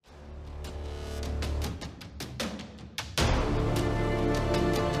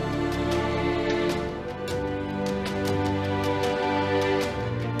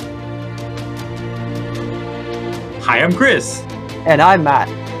am Chris. And I'm Matt.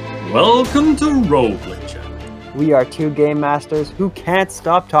 Welcome to Roleplay Chat. We are two game masters who can't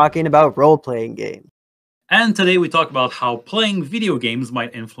stop talking about role-playing games. And today we talk about how playing video games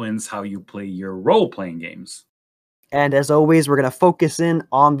might influence how you play your role-playing games. And as always, we're going to focus in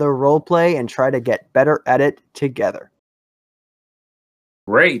on the roleplay and try to get better at it together.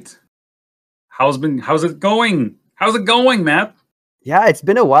 Great. How's it going? How's it going, Matt? Yeah, it's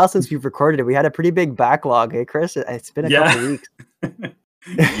been a while since we've recorded it. We had a pretty big backlog, hey Chris? It's been a couple weeks.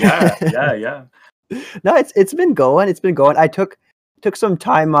 Yeah. No, it's been going. It's been going. I took some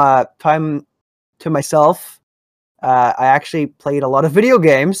time to myself. I actually played a lot of video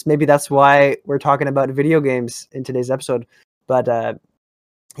games. Maybe that's why we're talking about video games in today's episode. But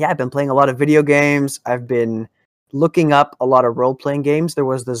yeah, I've been playing a lot of video games. I've been looking up a lot of role-playing games. There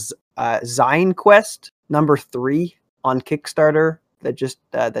was this Zine Quest #3 on Kickstarter that just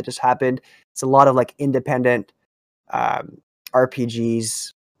happened. It's a lot of like independent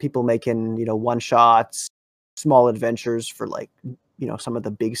RPGs, people making one-shots, small adventures for like some of the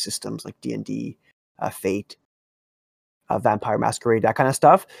big systems like D&D, Fate, Vampire Masquerade, that kind of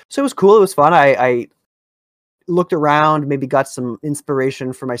stuff. So it was cool. It was fun. I looked around, maybe got some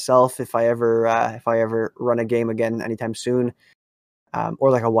inspiration for myself if I ever run a game again anytime soon,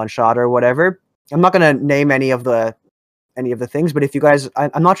 or like a one-shot or whatever. I'm not going to name any of the things, but if you guys,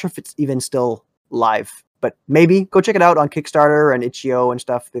 I'm not sure if it's even still live, but maybe go check it out on Kickstarter and itch.io and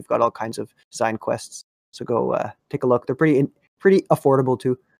stuff. They've got all kinds of Zine quests, so go take a look. They're pretty affordable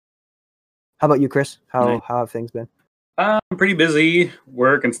too. How about you, Chris? How have things been? I'm pretty busy,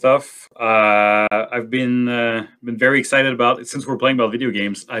 work and stuff. I've been very excited about, since we're playing about video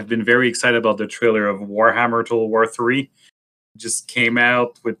games, I've been very excited about the trailer of Warhammer Total War 3. Just came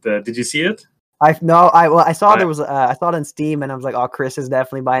out with did you see it? I saw there was I saw it on Steam and I was like, oh, Chris is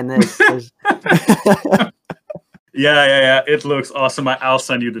definitely buying this. Yeah. It looks awesome. I'll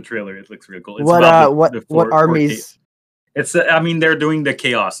send you the trailer. It looks really cool. It's what armies? It's they're doing the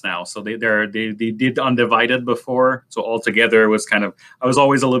Chaos now. So they did Undivided before. So altogether it was kind of, I was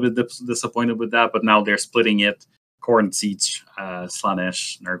always a little bit disappointed with that, but now they're splitting it. Khorne, Siege,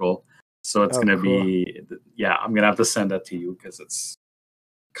 Slaanesh, Nurgle. So it's gonna be, I'm gonna have to send that to you because it's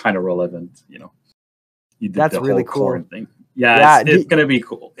kind of relevant, You did That's the really whole cool. Khorne thing. Yeah, it's gonna be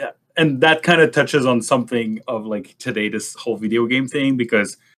cool. Yeah, and that kind of touches on something of like today, this whole video game thing,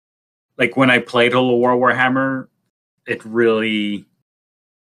 because like when I played Total War Warhammer, it really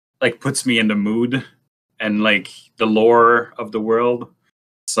like puts me in the mood and like the lore of the world.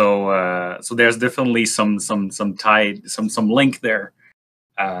 So there's definitely some link there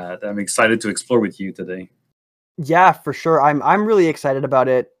that I'm excited to explore with you today. Yeah, for sure. I'm really excited about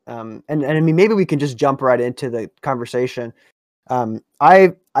it. And I mean, maybe we can just jump right into the conversation.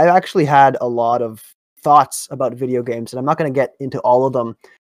 I actually had a lot of thoughts about video games, and I'm not going to get into all of them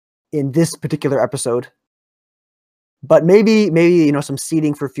in this particular episode. But maybe some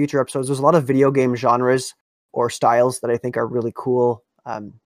seeding for future episodes. There's a lot of video game genres or styles that I think are really cool. I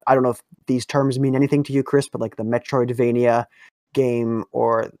don't know if these terms mean anything to you, Chris, but like the Metroidvania game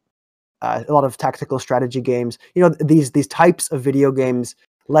or a lot of tactical strategy games. These types of video games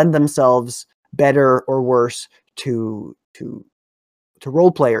lend themselves better or worse to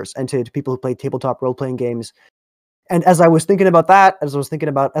role players and to people who play tabletop role playing games. And as I was thinking about that, as I was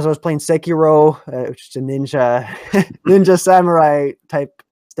playing Sekiro, which is a ninja samurai type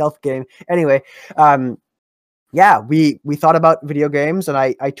stealth game. Anyway, we thought about video games, and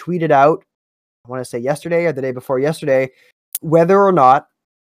I tweeted out, I want to say yesterday or the day before yesterday, whether or not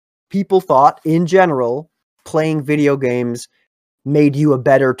people thought, in general, playing video games made you a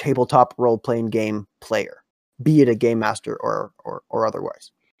better tabletop role-playing game player, be it a game master or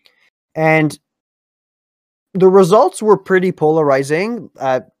otherwise. And the results were pretty polarizing.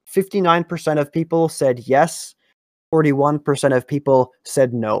 59% of people said yes, 41% of people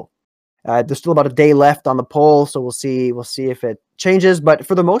said no. There's still about a day left on the poll, so we'll see if it changes. But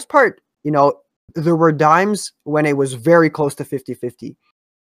for the most part, there were times when it was very close to 50-50.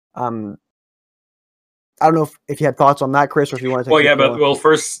 I don't know if you had thoughts on that, Chris, or if you want to.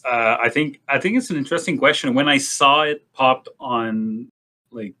 First, I think it's an interesting question. When I saw it popped on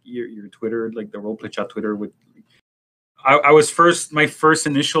like your Twitter, like the Roleplay Chat Twitter, my first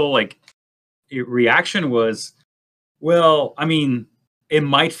initial like reaction was, well, I mean, it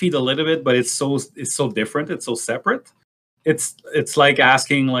might feed a little bit, but it's so different, it's so separate. It's like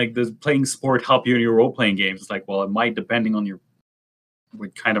asking, like, does playing sport help you in your role playing games? It's like, well, it might, depending on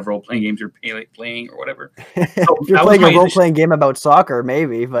what kind of role-playing games you're playing or whatever. So if you're playing a role-playing game about soccer,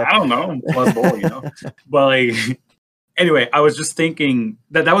 maybe, but I don't know. Blood Bowl, But like, anyway, I was just thinking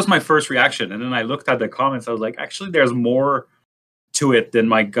that was my first reaction, and then I looked at the comments. I was like, actually, there's more to it than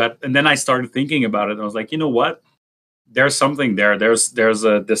my gut. And then I started thinking about it, and I was like, you know what? There's something there. There's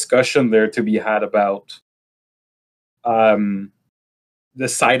a discussion there to be had about the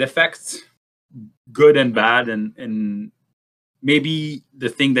side effects, good and bad, and maybe the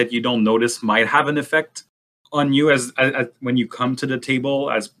thing that you don't notice might have an effect on you as when you come to the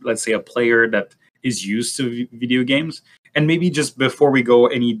table as, let's say, a player that is used to video games. And maybe just before we go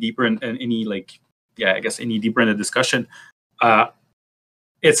any deeper in any any deeper in the discussion,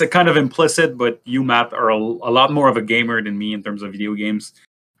 it's a kind of implicit, but you, Matt, are a lot more of a gamer than me in terms of video games.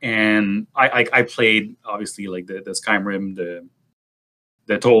 And I played, obviously, like the Skyrim,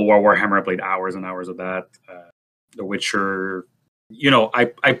 the Total War Warhammer. I played hours and hours of that. The Witcher. You know,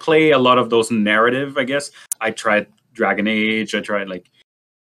 I play a lot of those narrative, I guess. I tried Dragon Age.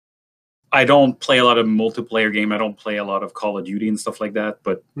 I don't play a lot of multiplayer game. I don't play a lot of Call of Duty and stuff like that.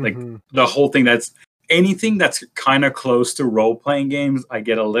 But like the whole thing, that's anything that's kind of close to role-playing games, I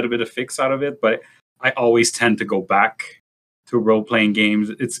get a little bit of fix out of it. But I always tend to go back to role-playing games.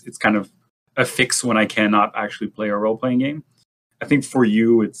 It's kind of a fix when I cannot actually play a role-playing game. I think for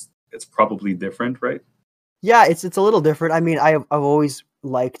you, it's probably different, right? Yeah, it's a little different. I mean, I've always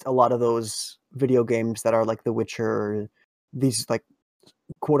liked a lot of those video games that are like The Witcher, these like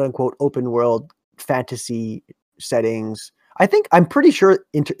quote unquote open world fantasy settings. I'm pretty sure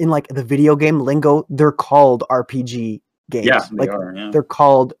in like the video game lingo, they're called RPG games. Yeah, they're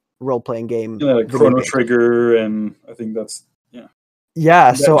called role playing game. Yeah, like Chrono Trigger, and I think that's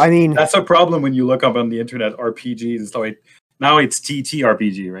yeah. So I mean, that's a problem when you look up on the internet RPGs. So now it's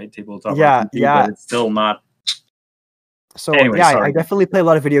TTRPG, right? Tabletop RPG, but it's still not. So anyway, I definitely play a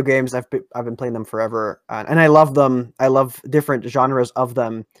lot of video games. I've been playing them forever, and I love them. I love different genres of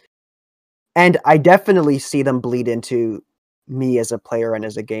them, and I definitely see them bleed into me as a player and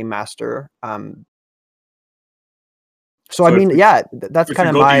as a game master. So I mean, that's kind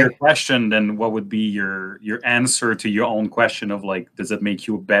of my your question. Then what would be your answer to your own question of like, does it make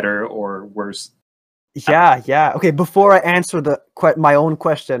you better or worse? Yeah. Okay, before I answer my own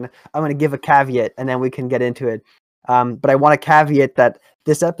question, I'm going to give a caveat, and then we can get into it. But I want to caveat that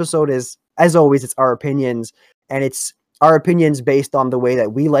this episode is, as always, it's our opinions, and it's our opinions based on the way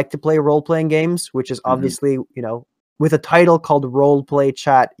that we like to play role-playing games, which is obviously, you know, with a title called Role Play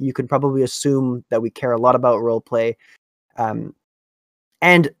Chat, you could probably assume that we care a lot about role play.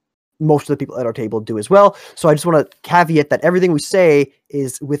 And most of the people at our table do as well. So I just want to caveat that everything we say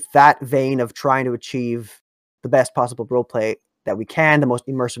is with that vein of trying to achieve the best possible role play that we can, the most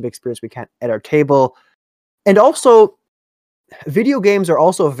immersive experience we can at our table. And also, video games are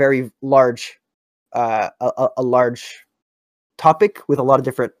also a very large, a large topic with a lot of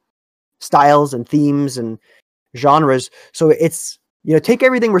different styles and themes and genres. So it's, you know, take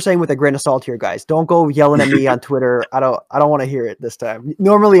everything we're saying with a grain of salt here, guys. Don't go yelling at me on Twitter. I don't want to hear it this time.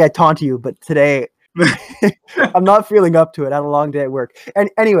 Normally I taunt you, but today I'm not feeling up to it. I had a long day at work. And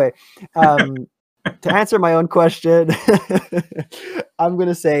anyway, to answer my own question, I'm going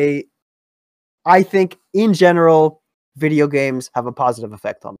to say, I think in general, video games have a positive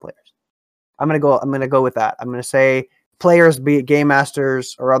effect on players. I'm going to go with that. I'm going to say players, be it game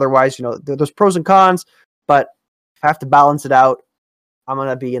masters or otherwise, you know, there's pros and cons, but if I have to balance it out, I'm going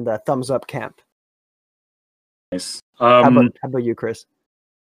to be in the thumbs up camp. Nice. How about you, Chris?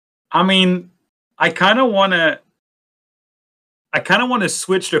 I mean, I kind of want to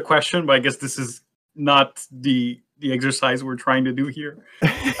switch the question, but I guess this is not the exercise we're trying to do here.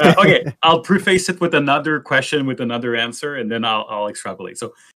 Okay, I'll preface it with another question with another answer, and then I'll extrapolate.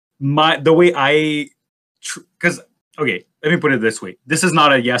 So okay, let me put it this way. This is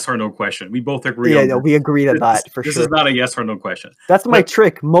not a yes or no question. We both agree. Yeah, we agreed on that for sure. This is not a yes or no question. That's my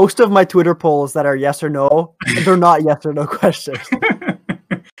trick. Most of my Twitter polls that are yes or no, they're not yes or no questions.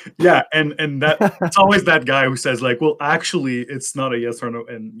 Yeah, and that it's always that guy who says like, well, actually, it's not a yes or no,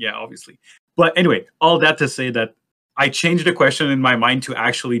 and yeah, obviously. But anyway, all that to say that I changed the question in my mind to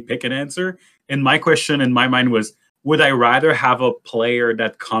actually pick an answer. And my question in my mind was, would I rather have a player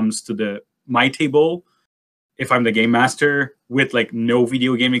that comes to my table if I'm the game master with like no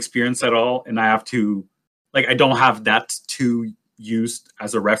video game experience at all, and I have to I don't have that to use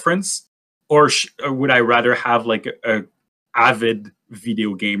as a reference, or would I rather have like a avid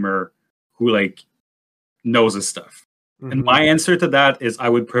video gamer who like knows his stuff? And my answer to that is I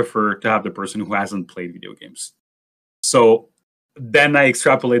would prefer to have the person who hasn't played video games. So then I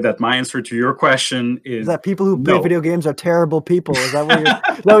extrapolate that my answer to your question is that people who play video games are terrible people. Is that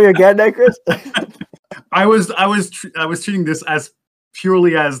what you're getting at, Chris? I was treating this as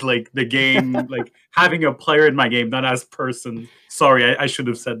purely as like the game, like having a player in my game, not as person. Sorry, I should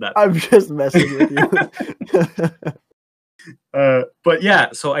have said that. I'm just messing with you. But yeah,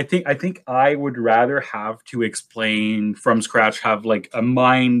 so I think I would rather have to explain from scratch, have like a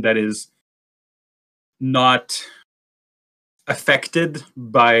mind that is not affected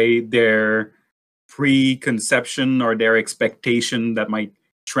by their preconception or their expectation that might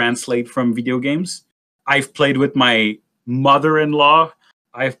translate from video games. I've played with my mother-in-law.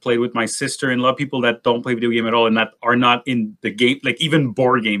 I've played with my sister-in-law, people that don't play video game at all and that are not in the game. Like even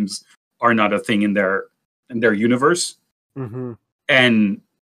board games are not a thing in their universe. Mm-hmm. And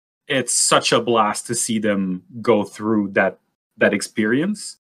it's such a blast to see them go through that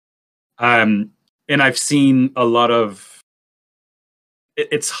experience. And I've seen a lot of.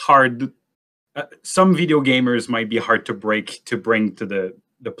 It's hard. Some video gamers might be hard to bring to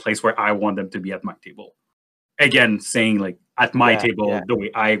the place where I want them to be at my table. Again, saying like at my table the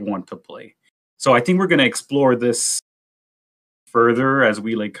way I want to play. So I think we're going to explore this further as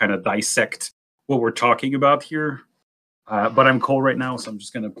we like kind of dissect what we're talking about here. But I'm cold right now, so I'm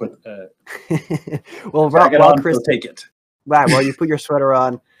just going to put. Well, while Chris, take it. Right, while you put your sweater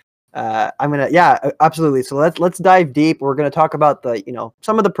on, I'm gonna. Yeah, absolutely. So let's dive deep. We're gonna talk about the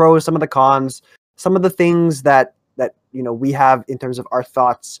some of the pros, some of the cons, some of the things that we have in terms of our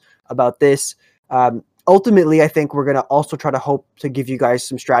thoughts about this. Ultimately, I think we're gonna also try to hope to give you guys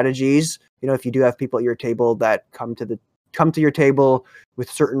some strategies. If you do have people at your table that come to your table with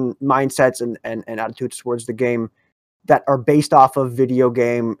certain mindsets and attitudes towards the game that are based off of video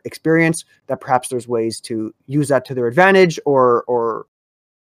game experience, that perhaps there's ways to use that to their advantage or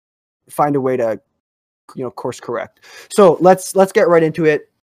find a way to course correct. So let's get right into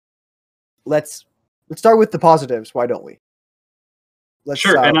it. Let's start with the positives. Why don't we?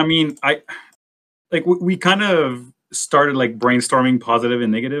 Sure. And I mean, we kind of started like brainstorming positive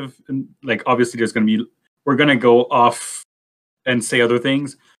and negative, and like obviously we're gonna go off and say other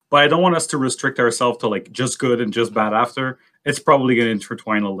things, but I don't want us to restrict ourselves to like just good and just bad after. It's probably gonna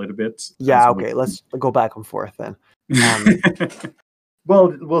intertwine a little bit. Yeah, okay. Let's go back and forth then.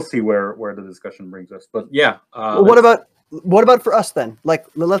 Well, we'll see where the discussion brings us. But yeah. What about for us then? Like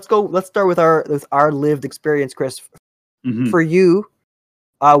let's start with our lived experience, Chris. Mm-hmm. For you,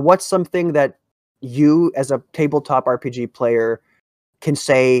 what's something that you as a tabletop RPG player can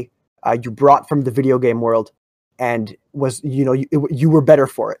say you brought from the video game world and was you were better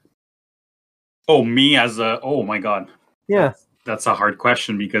for it? Oh, me as oh my god. Yeah. That's a hard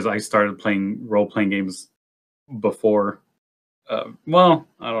question because I started playing role-playing games before. Well,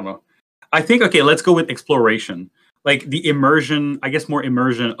 I don't know. I think, okay, let's go with exploration. Like the immersion, I guess more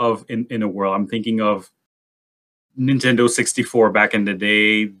immersion of in a world. I'm thinking of Nintendo 64 back in the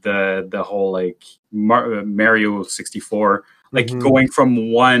day, the whole like Mario 64, like going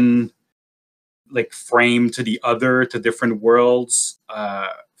from one like frame to the other to different worlds,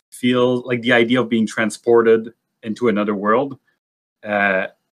 feel like the idea of being transported into another world.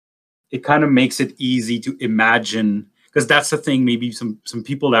 It kind of makes it easy to imagine, because that's the thing. Maybe some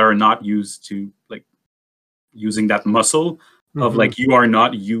people that are not used to like using that muscle of like you are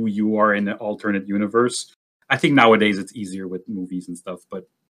not you are in an alternate universe. I think nowadays it's easier with movies and stuff, but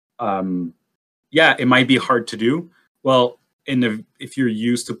yeah, it might be hard to do. Well, if you're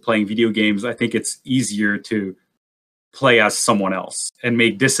used to playing video games, I think it's easier to play as someone else and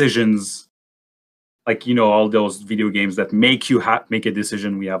make decisions. Like, all those video games that make you make a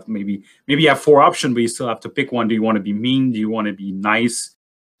decision. We have maybe you have 4 options, but you still have to pick one. Do you want to be mean? Do you want to be nice?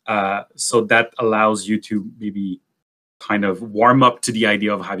 So that allows you to maybe kind of warm up to the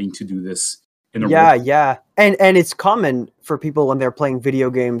idea of having to do this in a yeah. And it's common for people when they're playing video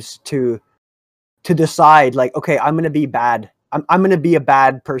games to decide like, okay, I'm going to be bad. I'm going to be a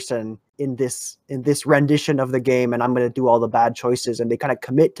bad person in this rendition of the game, and I'm going to do all the bad choices, and they kind of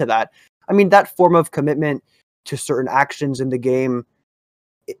commit to that. I mean, that form of commitment to certain actions in the game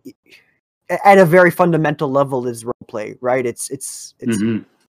at a very fundamental level is roleplay, right? It's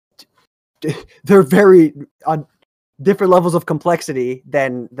they're very on different levels of complexity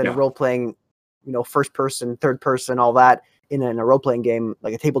than role-playing, first person, third person, all that in a role-playing game,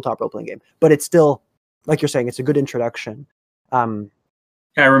 like a tabletop role-playing game. But it's still, like you're saying, it's a good introduction. I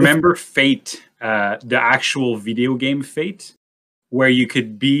remember Fate, the actual video game Fate, where you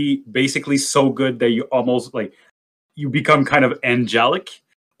could be basically so good that you almost like you become kind of angelic,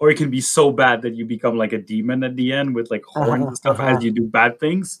 or it can be so bad that you become like a demon at the end with like horns and stuff as you do bad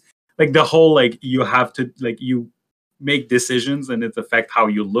things. Like the whole like you have to like you make decisions and it affects how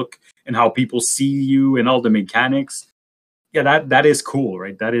you look and how people see you and all the mechanics. Yeah, that is cool,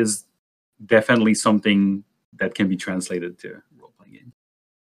 right? That is definitely something that can be translated to role-playing games.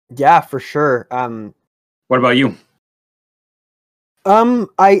 Yeah, for sure. What about you?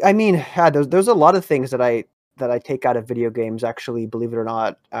 I mean, yeah, there's a lot of things that I take out of video games, actually, believe it or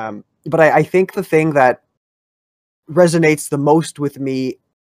not. But I think the thing that resonates the most with me,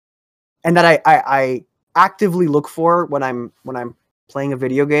 and that I actively look for when I'm playing a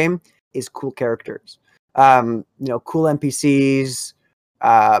video game, is cool characters. Cool NPCs.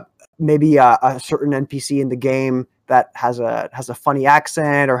 Uh, Maybe a certain NPC in the game that has a funny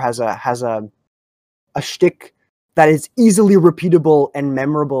accent, or has a shtick that is easily repeatable and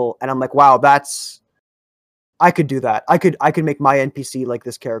memorable, and I'm like, wow, I could do that. I could make my NPC like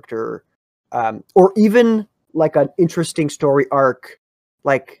this character, or even like an interesting story arc.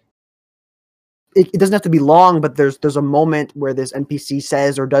 Like it doesn't have to be long, but there's a moment where this NPC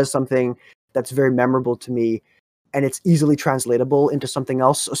says or does something that's very memorable to me, and it's easily translatable into something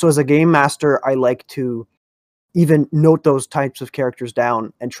else. So as a game master, I like to even note those types of characters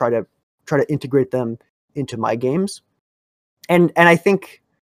down and try to integrate them into my games. And I think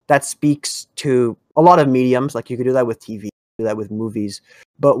that speaks to a lot of mediums. Like, you could do that with TV, do that with movies.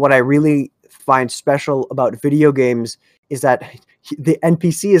 But what I really find special about video games is that the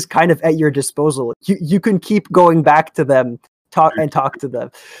NPC is kind of at your disposal. You can keep going back to them, talk to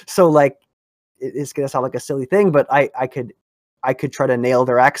them. So like, it's gonna sound like a silly thing, but I could try to nail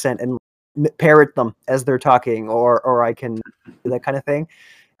their accent and parrot them as they're talking, or I can do that kind of thing.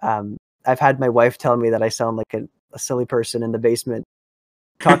 I've had my wife tell me that I sound like a silly person in the basement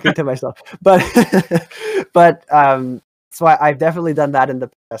talking to myself, but so I've definitely done that in the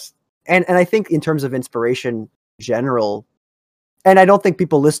past, and I think in terms of inspiration in general, and I don't think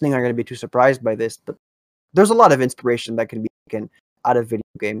people listening are going to be too surprised by this, but there's a lot of inspiration that can be taken out of video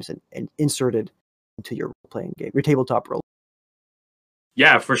games and inserted into your role-playing game, your tabletop role.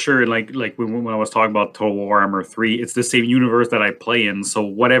 Yeah, for sure. Like when I was talking about Total Warhammer 3, it's the same universe that I play in. So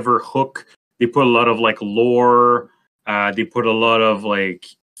whatever hook, they put a lot of like lore, they put a lot of like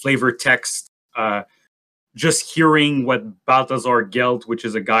flavor text. Just hearing what Balthazar Gelt, which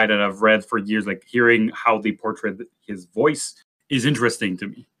is a guy that I've read for years, like hearing how they portray his voice is interesting to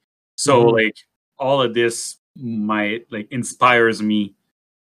me. So like all of this might like inspires me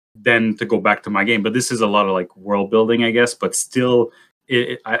then to go back to my game. But this is a lot of like world building, I guess, but still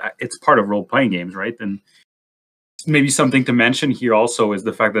it's part of role playing games, right? And maybe something to mention here also is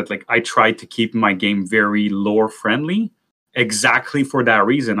the fact that like I tried to keep my game very lore friendly, exactly for that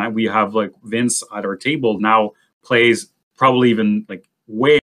reason. We have like Vince at our table now plays probably even like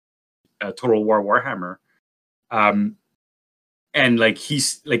way Total War Warhammer, and like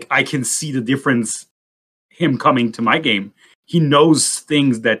he's like I can see the difference. Him coming to my game, he knows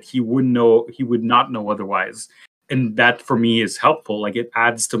things that he would not know otherwise, and that for me is helpful. Like it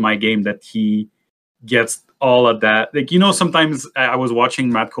adds to my game that he gets all of that. Like, sometimes I was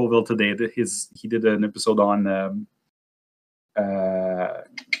watching Matt Colville today. He did an episode on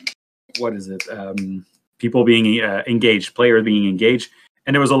what is it? People being engaged, players being engaged,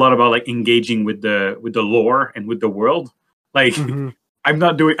 and there was a lot about like engaging with the lore and with the world. Like I'm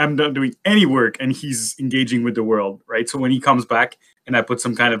not doing any work, and he's engaging with the world, right? So when he comes back and I put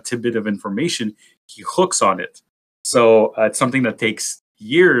some kind of tidbit of information, he hooks on it. So it's something that takes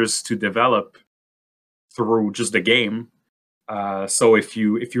years to develop through just the game. So if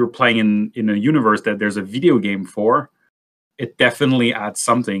you're playing in a universe that there's a video game for, it definitely adds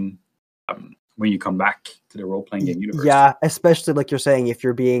something when you come back to the role-playing game universe. Yeah, especially like you're saying, if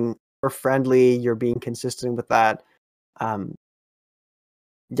you're being more friendly, you're being consistent with that.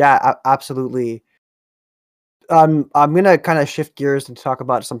 Yeah, absolutely. I'm gonna kind of shift gears and talk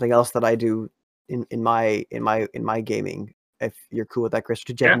about something else that I do in my gaming. If you're cool with that, Chris,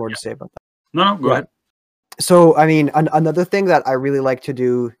 did you have more to say about that? No, go ahead. So, I mean, another thing that I really like to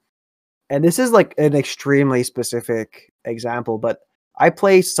do, and this is like an extremely specific example, but I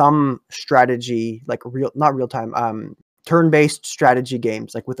play some strategy, like not real time, turn-based strategy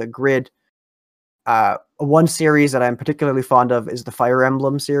games, like with a grid. One series that I'm particularly fond of is the Fire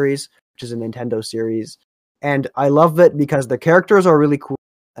Emblem series, which is a Nintendo series. And I love it because the characters are really cool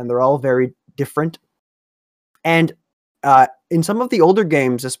and they're all very different. And in some of the older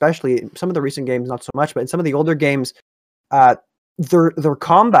games, especially some of the recent games, not so much, but in some of the older games, their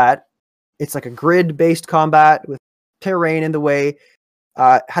combat, it's like a grid-based combat with terrain in the way,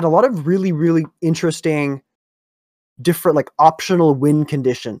 had a lot of really, really interesting, different, like optional win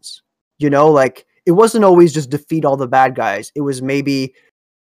conditions. Like it wasn't always just defeat all the bad guys. It was maybe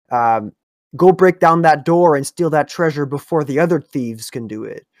go break down that door and steal that treasure before the other thieves can do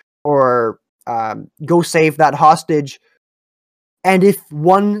it, or go save that hostage. And if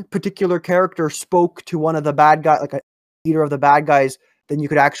one particular character spoke to one of the bad guys, like a leader of the bad guys, then you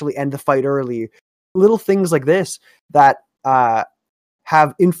could actually end the fight early. Little things like this that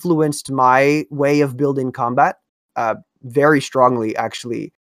have influenced my way of building combat very strongly,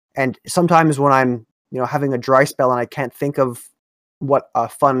 actually. And sometimes when I'm having a dry spell and I can't think of what a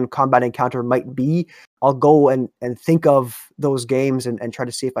fun combat encounter might be, I'll go and think of those games and try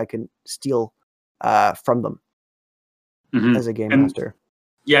to see if I can steal from them as a game master.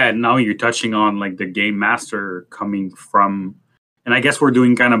 Yeah, now you're touching on like the game master coming from, and I guess we're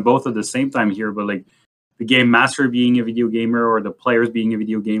doing kind of both at the same time here, but like the game master being a video gamer or the players being a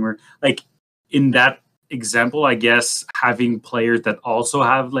video gamer, like in that example, I guess having players that also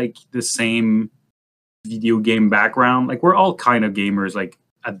have like the same video game background, like we're all kind of gamers like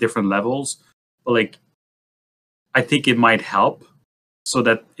at different levels, but like I think it might help so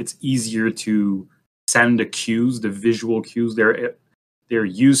that it's easier to send the cues, the visual cues they're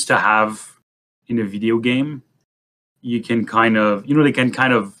used to have in a video game. You can kind of, they can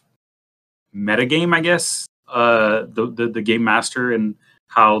kind of metagame, I guess, the game master and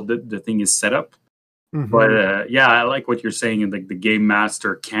how the thing is set up. Mm-hmm. But yeah, I like what you're saying, and like the game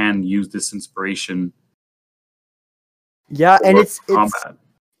master can use this inspiration. Yeah, and it's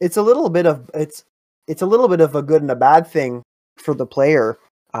a little bit of it's a little bit of a good and a bad thing for the player,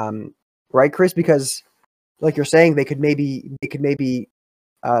 right, Chris? Because like you're saying, they could maybe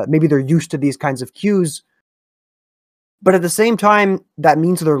they're used to these kinds of cues, but at the same time, that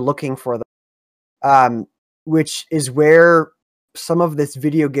means they're looking for them, which is where some of this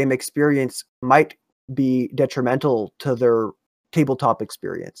video game experience might be detrimental to their tabletop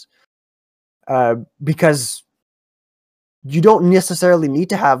experience, because you don't necessarily need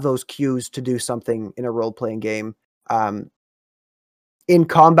to have those cues to do something in a role-playing game, in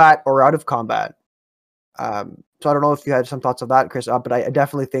combat or out of combat. So I don't know if you had some thoughts of that, Chris, but I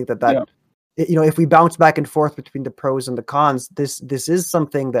definitely think that if we bounce back and forth between the pros and the cons, this is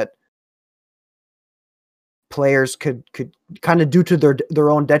something that players could kind of do to their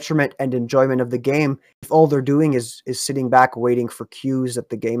own detriment and enjoyment of the game if all they're doing is sitting back waiting for cues that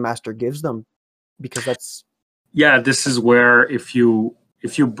the game master gives them, because that's this is where if you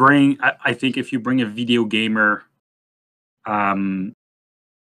bring, I think if you bring a video gamer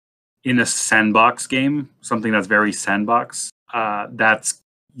in a sandbox game, something that's very sandbox, that's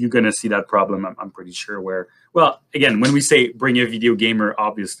you're going to see that problem, I'm pretty sure, where, well, again, when we say bring a video gamer,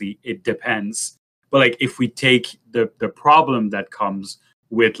 obviously it depends. But like if we take the problem that comes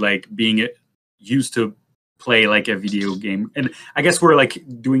with like being used to play like a video game, and I guess we're like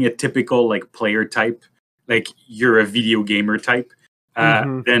doing a typical like player type, like you're a video gamer type,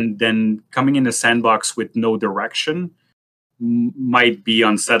 then coming in a sandbox with no direction might be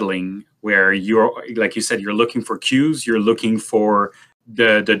unsettling, where you're, like you said, you're looking for cues, you're looking for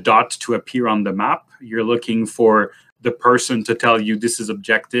the dot to appear on the map, you're looking for the person to tell you this is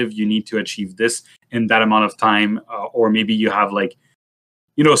objective, you need to achieve this in that amount of time, or maybe you have like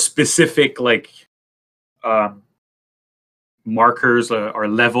specific like markers or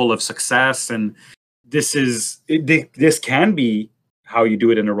level of success, and this can be how you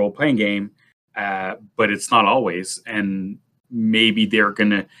do it in a role-playing game, but it's not always, and maybe they're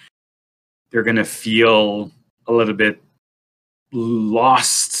gonna feel a little bit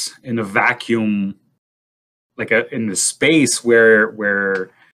lost in a vacuum, like in the space where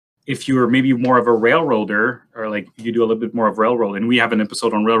if you're maybe more of a railroader, or like you do a little bit more of railroad, and we have an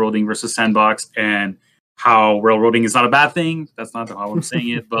episode on railroading versus sandbox and how railroading is not a bad thing. That's not how I'm saying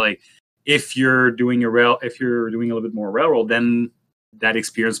it, but like if you're doing a little bit more railroad, then that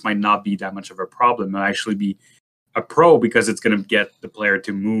experience might not be that much of a problem. It'll actually be a pro, because it's going to get the player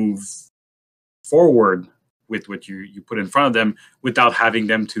to move forward with what you put in front of them, without having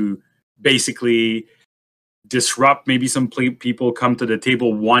them to basically disrupt. Maybe some people come to the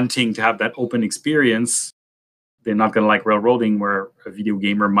table wanting to have that open experience. They're not going to like railroading, where a video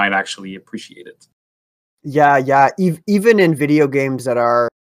gamer might actually appreciate it. Yeah. Even in video games that are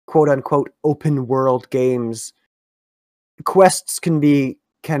quote unquote open world games, quests can be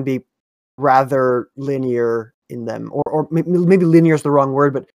rather linear in them, or maybe linear is the wrong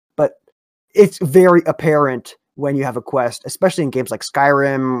word, but it's very apparent when you have a quest, especially in games like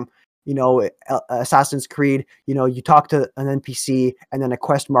Skyrim, Assassin's Creed. You talk to an NPC and then a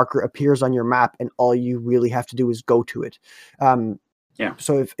quest marker appears on your map, and all you really have to do is go to it.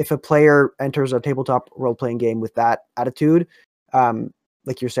 So if a player enters a tabletop role-playing game with that attitude,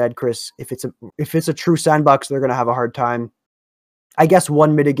 like you said, Chris, if it's a true sandbox, they're going to have a hard time. I guess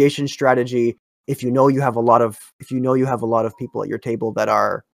one mitigation strategy, if you know you have a lot of people at your table that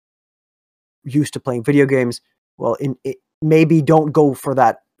are used to playing video games, well, maybe don't go for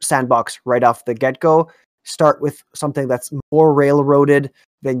that sandbox right off the get-go. start with something that's more railroaded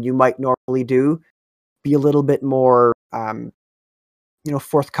than you might normally do. Be a little bit more,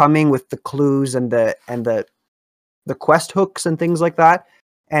 forthcoming with the clues and the quest hooks and things like that,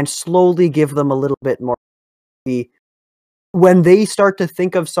 and slowly give them a little bit more. When they start to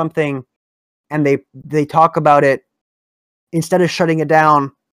think of something and they talk about it, instead of shutting it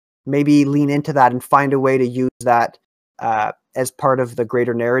down, maybe lean into that and find a way to use that as part of the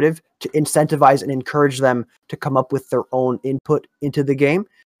greater narrative to incentivize and encourage them to come up with their own input into the game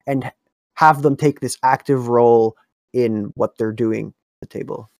and have them take this active role in what they're doing at the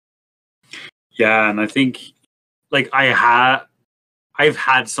table. Yeah, and I think like I've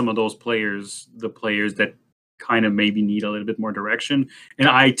had some of those players, the players that kind of maybe need a little bit more direction, and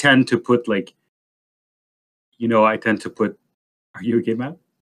I tend to put are you okay, Matt?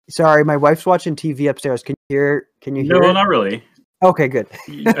 Sorry, my wife's watching TV upstairs. Can you hear? No, not really. Okay, good.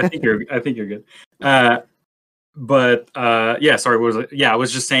 I think you're good. But yeah, sorry. I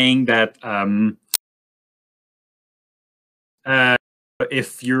was just saying that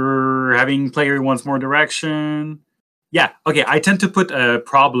if you're having player who wants more direction, yeah, okay. I tend to put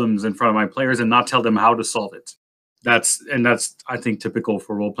problems in front of my players and not tell them how to solve it. That's I think typical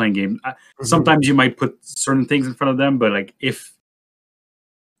for role playing game. Sometimes you might put certain things in front of them, but like if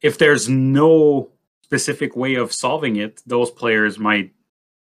there's no specific way of solving it, those players might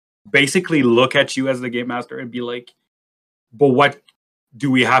basically look at you as the game master and be like, but what do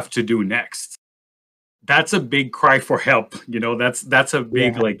we have to do next? That's a big cry for help. That's a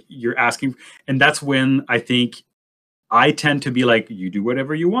big, like, you're asking. And that's when I think I tend to be like, you do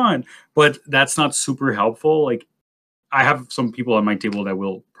whatever you want, but that's not super helpful. Like, I have some people on my table that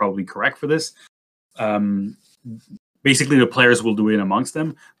will probably correct for this. Basically, the players will do it amongst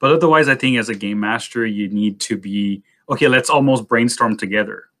them. But otherwise, I think as a game master, you need to be, okay, let's almost brainstorm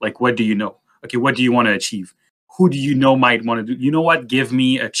together. Like, what do you know? Okay, what do you want to achieve? Who do you know might want to do? You know what? Give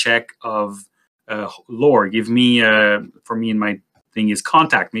me a check of lore. Give me, for me and my thing is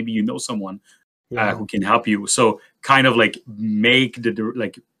contact. Maybe you know someone who can help you. So kind of like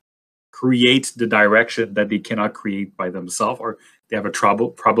create the direction that they cannot create by themselves, or they have a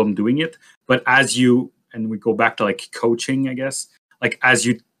problem doing it. But as you, and we go back to like coaching, I guess, like as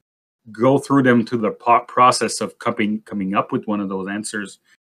you go through them to the process of coming up with one of those answers,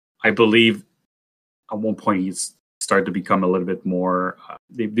 I believe at one point you start to become a little bit more,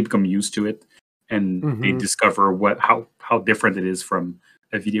 they become used to it, and they discover how different it is from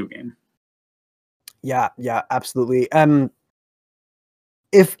a video game. Yeah, absolutely.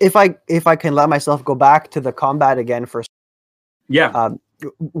 If I can let myself go back to the combat again for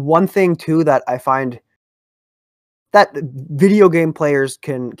one thing too that I find that video game players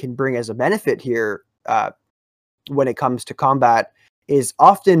can bring as a benefit here when it comes to combat is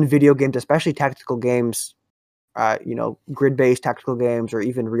often video games, especially tactical games, grid-based tactical games or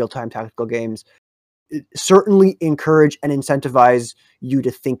even real-time tactical games, certainly encourage and incentivize you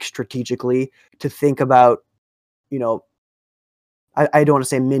to think strategically, to think about, I don't want to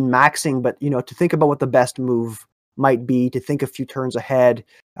say min-maxing, but, to think about what the best move might be, to think a few turns ahead,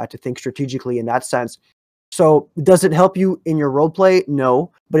 to think strategically in that sense. So does it help you in your role play?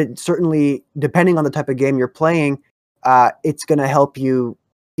 No, but it certainly, depending on the type of game you're playing, it's going to help you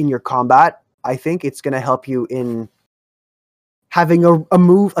in your combat. I think it's going to help you in having a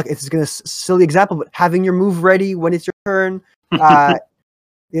move. Like, it's going to silly example, but having your move ready when it's your turn.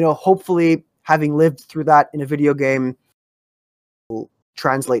 Hopefully having lived through that in a video game will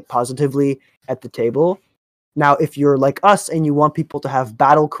translate positively at the table. Now, if you're like us and you want people to have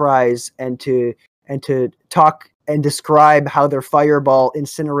battle cries and to talk and describe how their fireball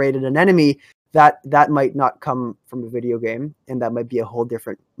incinerated an enemy, that might not come from a video game, and that might be a whole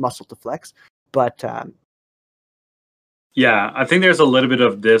different muscle to flex. But yeah, I think there's a little bit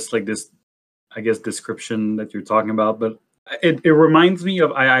of this, like this, I guess, description that you're talking about. But it reminds me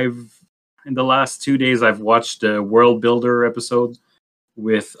of I've in the last 2 days I've watched a World Builder episode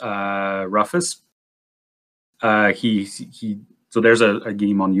with Rufus. So there's a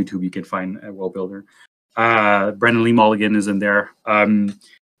game on YouTube you can find, a World Builder. Brendan Lee Mulligan is in there.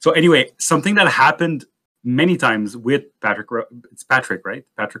 So anyway, something that happened many times with Patrick. It's Patrick, right?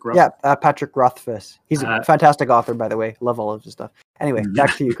 Patrick Roth. Yeah, Patrick Rothfuss. He's a fantastic author, by the way. Love all of his stuff. Anyway,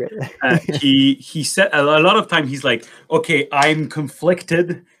 back to you, Chris. He said a lot of time he's like, okay, I'm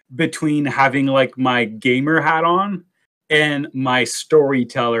conflicted between having like my gamer hat on and my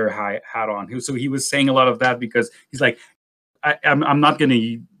storyteller hat on. So he was saying a lot of that because he's like, I'm not going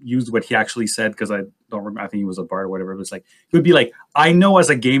to use what he actually said because I don't remember. I think he was a bard or whatever. But it's like, it would be like, I know as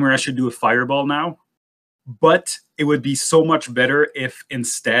a gamer I should do a fireball now, but it would be so much better if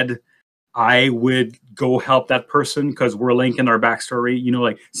instead I would go help that person because we're linking our backstory,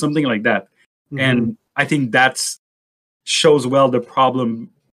 like something like that. Mhm. And I think that's shows well the problem,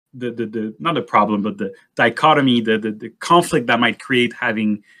 the not the problem, but the dichotomy, the conflict that might create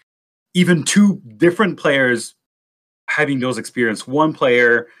having even two different players having those experience. One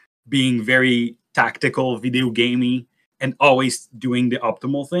player being very tactical, video gamey, and always doing the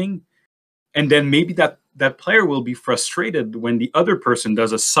optimal thing. And then maybe that player will be frustrated when the other person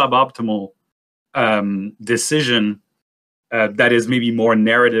does a suboptimal decision that is maybe more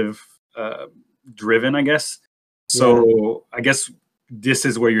narrative driven, I guess. So I guess this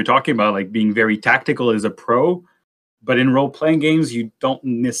is where you're talking about, like being very tactical as a pro. But in role-playing games, you don't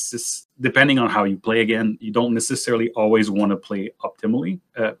depending on how you play, again, you don't necessarily always want to play optimally.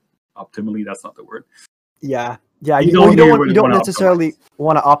 Optimally, that's not the word. Yeah. You don't necessarily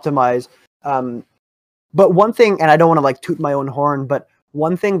want to optimize. But one thing, and I don't want to like toot my own horn, but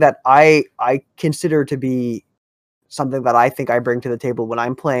one thing that I consider to be something that I think I bring to the table when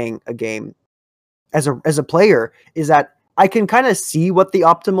I'm playing a game as a player is that I can kind of see what the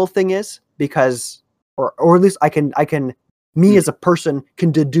optimal thing is, because or at least I can me as a person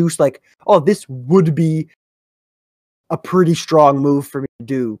can deduce like, oh, this would be a pretty strong move for me to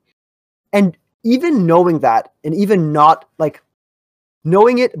do. And even knowing that, and even not like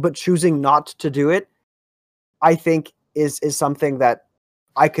knowing it but choosing not to do it, I think is something that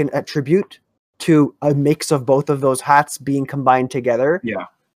I can attribute to a mix of both of those hats being combined together. Yeah.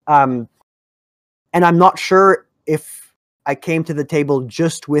 And I'm not sure if I came to the table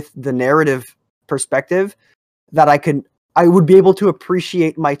just with the narrative perspective that I would be able to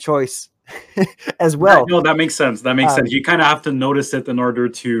appreciate my choice as well. No, that makes sense. That makes sense. You kind of have to notice it in order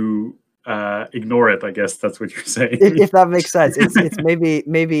to ignore it, I guess that's what you're saying. If that makes sense. It's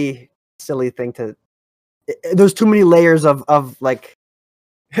maybe silly thing to. There's too many layers of like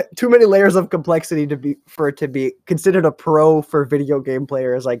too many layers of complexity for it to be considered a pro for video game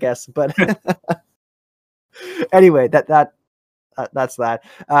players, I guess. But anyway, that's that.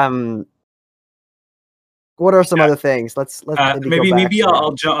 What are some other things? Let's maybe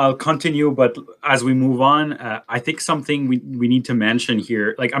I'll continue, but as we move on, I think something we need to mention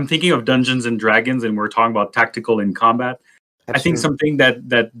here. Like, I'm thinking of Dungeons and Dragons, and we're talking about tactical in combat. I think something that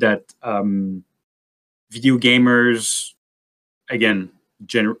video gamers, again,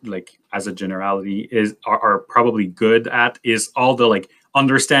 like as a generality, are probably good at is all the like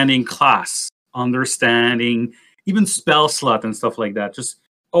understanding class, understanding even spell slot and stuff like that. Just,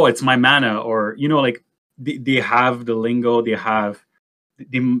 oh, it's my mana, or like. They have the lingo. They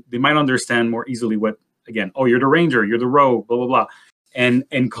might understand more easily what, again, oh, you're the ranger, you're the rogue, blah blah blah, and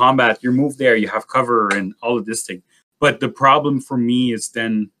in combat you move there, you have cover and all of this thing. But the problem for me is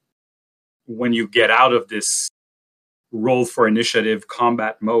then when you get out of this roll for initiative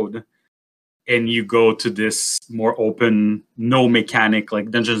combat mode and you go to this more open, no mechanic,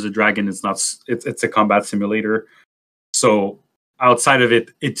 like Dungeons and Dragons. It's a combat simulator, so outside of it,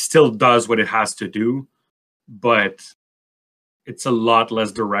 it still does what it has to do. But it's a lot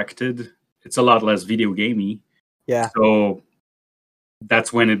less directed. It's a lot less video gamey. Yeah. So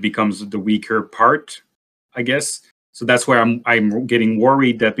that's when it becomes the weaker part, I guess. So that's where I'm getting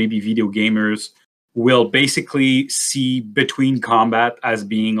worried that maybe video gamers will basically see between combat as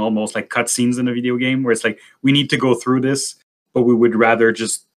being almost like cutscenes in a video game, where it's like, we need to go through this, but we would rather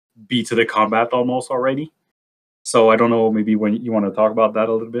just be to the combat almost already. So I don't know, maybe when you want to talk about that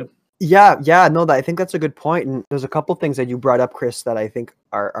a little bit. Yeah, no, I think that's a good point. And there's a couple things that you brought up, Chris, that I think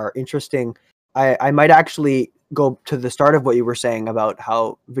are interesting. I might actually go to the start of what you were saying about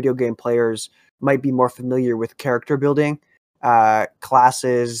how video game players might be more familiar with character building,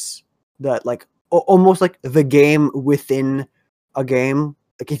 classes, that like almost like the game within a game.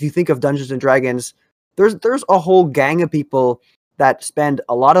 Like if you think of Dungeons and Dragons, there's a whole gang of people that spend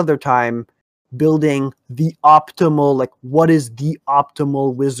a lot of their time building the optimal, like what is the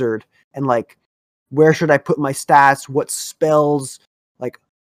optimal wizard, and like where should I put my stats, what spells, like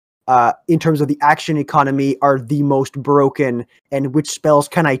in terms of the action economy, are the most broken, and which spells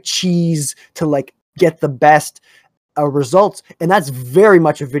can I cheese to like get the best results. And that's very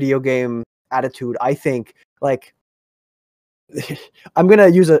much a video game attitude, I think. Like I'm gonna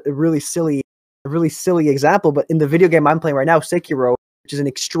use a really silly example, but in the video game I'm playing right now, Sekiro, which is an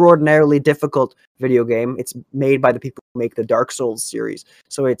extraordinarily difficult video game. It's made by the people who make the Dark Souls series.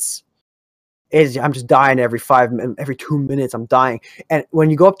 So I'm just dying every 2 minutes. I'm dying. And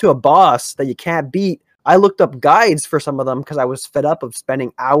when you go up to a boss that you can't beat, I looked up guides for some of them because I was fed up of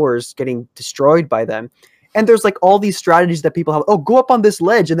spending hours getting destroyed by them. And there's like all these strategies that people have. Oh, go up on this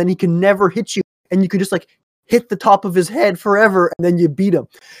ledge and then he can never hit you. And you can just like hit the top of his head forever, and then you beat him.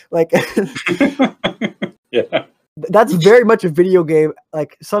 Like, yeah, that's very much a video game.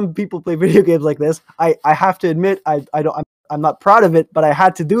 Like, some people play video games like this. I have to admit, I'm not proud of it, but I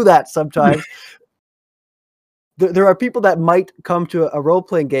had to do that sometimes. There are people that might come to a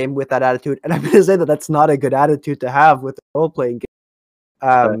role-playing game with that attitude, and I'm going to say that that's not a good attitude to have with a role-playing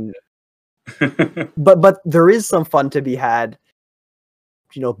game. But there is some fun to be had,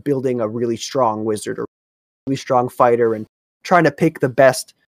 you know, building a really strong wizard or really strong fighter and trying to pick the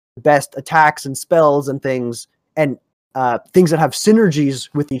best attacks and spells and things, and things that have synergies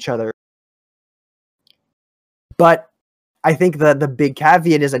with each other. But I think the big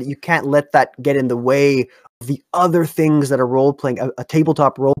caveat is that you can't let that get in the way of the other things that a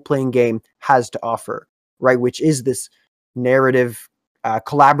tabletop role-playing game has to offer, right? Which is this narrative,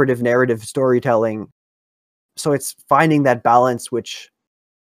 collaborative narrative storytelling. So it's finding that balance, which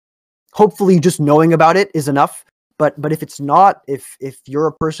hopefully just knowing about it is enough. But if it's not, if you're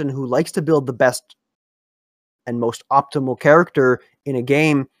a person who likes to build the best and most optimal character in a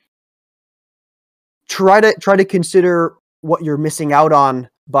game, try to consider what you're missing out on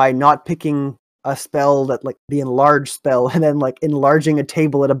by not picking a spell that, like, the enlarge spell, and then like enlarging a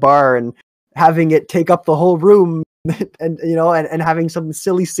table at a bar and having it take up the whole room, and you know, and having some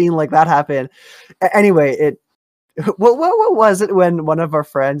silly scene like that happen. Anyway, what was it when one of our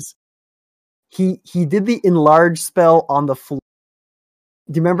friends, he did the enlarge spell on the floor?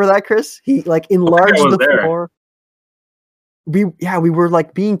 Do you remember that, Chris? He like enlarged the floor. We were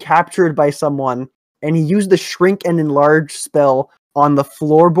like being captured by someone, and he used the shrink and enlarge spell on the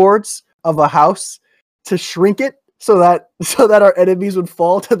floorboards of a house to shrink it so that our enemies would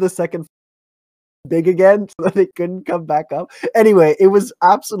fall to the second big again, so that they couldn't come back up. Anyway, it was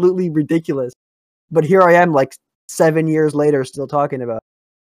absolutely ridiculous. But here I am, like 7 years later, still talking about.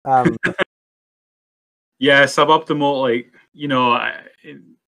 Yeah, suboptimal. Like, you know,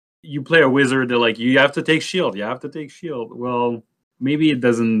 you play a wizard. They're like, you have to take shield. You have to take shield. Well, maybe it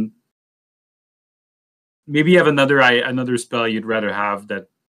doesn't. Maybe you have another spell you'd rather have that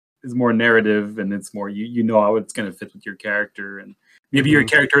is more narrative, and it's more you know how it's going to fit with your character, and maybe your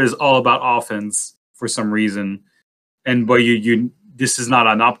character is all about offense for some reason, but you this is not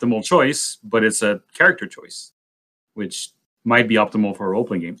an optimal choice, but it's a character choice, which might be optimal for a role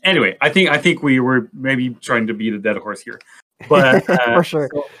playing game. Anyway, I think we were maybe trying to beat a dead horse here, but for sure.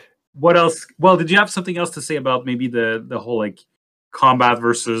 So what else? Well, did you have something else to say about maybe the whole like combat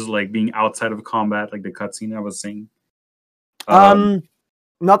versus like being outside of combat, like the cutscene I was saying?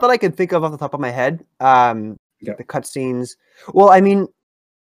 Not that I could think of off the top of my head. The cutscenes. Well, I mean,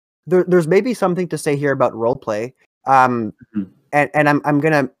 there's maybe something to say here about roleplay. And I'm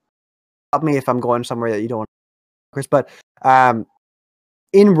gonna help me if I'm going somewhere that you don't want, Chris. But in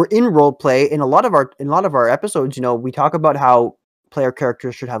roleplay, in a lot of our episodes, you know, we talk about how player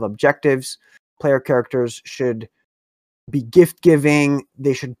characters should have objectives. Player characters should be gift giving.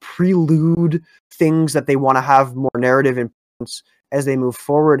 They should prelude things that they want to have more narrative importance as they move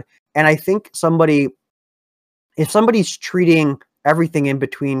forward. And I think if somebody's treating everything in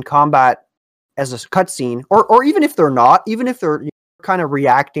between combat as a cutscene, or even if they're not, even if they're kind of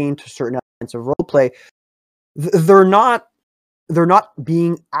reacting to certain elements of roleplay, they're not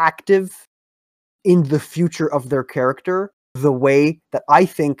being active in the future of their character the way that I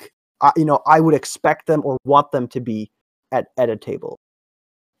think I would expect them or want them to be at a table.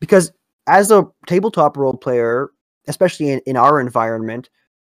 Because as a tabletop role player, especially in our environment,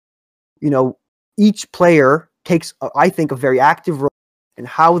 you know, each player takes, I think, a very active role in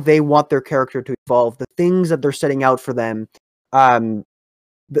how they want their character to evolve, the things that they're setting out for them,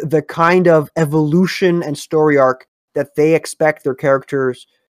 the kind of evolution and story arc that they expect their characters,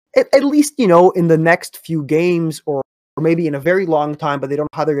 at least, you know, in the next few games, or maybe in a very long time, but they don't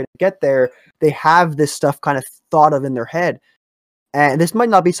know how they're going to get there. They have this stuff kind of thought of in their head. And this might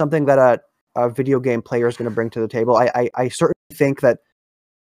not be something that a video game player is going to bring to the table. I certainly think that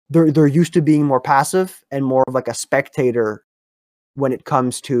they're used to being more passive and more of like a spectator when it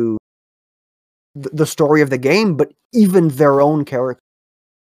comes to the story of the game, but even their own character.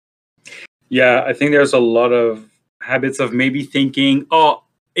 Yeah, I think there's a lot of habits of maybe thinking, oh,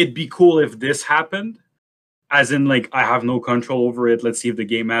 it'd be cool if this happened, as in like I have no control over it. Let's see if the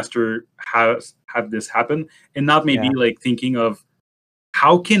game master have this happen, and not maybe like thinking of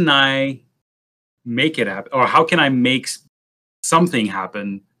how can I make it happen, or how can I make something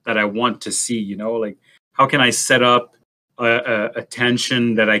happen that I want to see. You know, like how can I set up a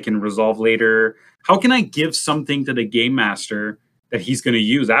tension that I can resolve later? How can I give something to the game master that he's going to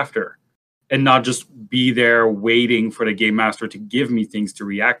use after, and not just be there waiting for the game master to give me things to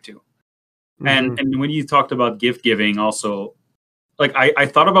react to? And when you talked about gift giving, also, like I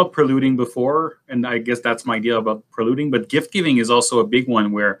thought about preluding before, and I guess that's my idea about preluding. But gift giving is also a big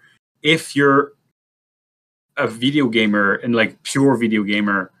one where if you're a video gamer and like pure video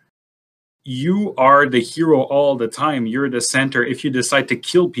gamer, you are the hero all the time. You're the center. If you decide to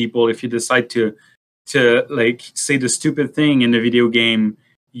kill people, if you decide to like say the stupid thing in the video game,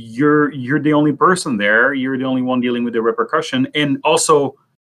 you're the only person there. You're the only one dealing with the repercussion, and also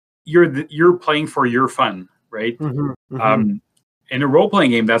you're playing for your fun, right? In a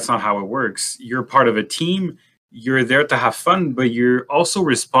role-playing game, that's not how it works. You're part of a team. You're there to have fun, but you're also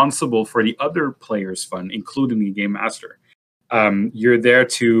responsible for the other players' fun, including the game master. You're there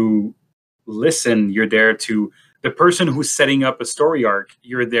to listen. You're there to the person who's setting up a story arc.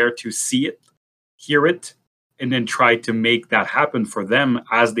 You're there to see it, hear it, and then try to make that happen for them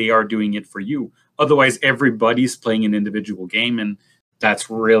as they are doing it for you. Otherwise, everybody's playing an individual game, and that's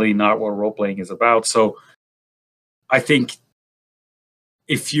really not what role-playing is about. So I think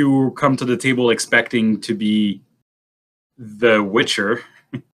if you come to the table expecting to be the Witcher,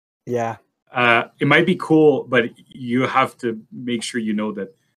 yeah, it might be cool, but you have to make sure you know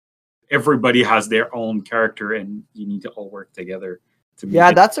that everybody has their own character and you need to all work together.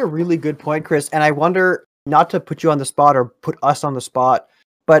 Yeah, that's a really good point, Chris. And I wonder, not to put you on the spot or put us on the spot,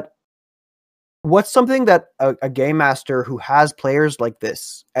 but what's something that a game master who has players like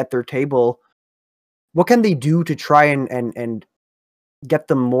this at their table, what can they do to try and get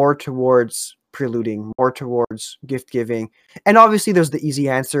them more towards preluding, more towards gift giving? And obviously there's the easy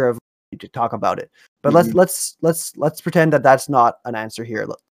answer of to talk about it, but let's pretend that that's not an answer here.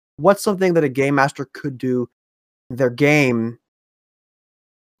 What's something that a game master could do in their game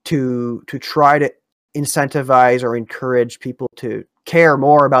to try to incentivize or encourage people to care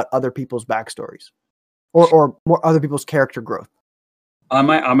more about other people's backstories or more other people's character growth? I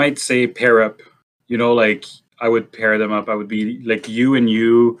might say pair up, like I would pair them up. I would be like you and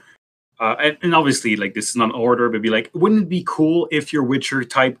you. And obviously, like, this is not an order, but be like, wouldn't it be cool if your Witcher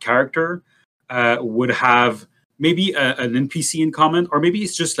type character would have maybe an NPC in common? Or maybe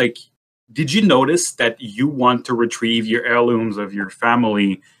it's just like, did you notice that you want to retrieve your heirlooms of your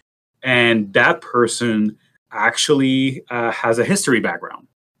family and that person actually has a history background?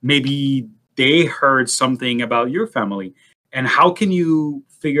 Maybe they heard something about your family. And how can you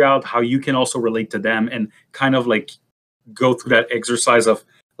figure out how you can also relate to them and kind of like go through that exercise of,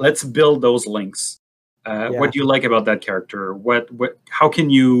 let's build those links. What do you like about that character? How can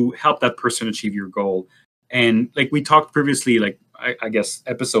you help that person achieve your goal? And like we talked previously, like I guess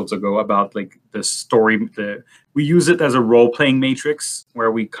episodes ago, about like the story. We use it as a role-playing matrix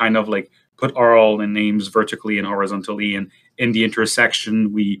where we kind of like put all the names vertically and horizontally, and in the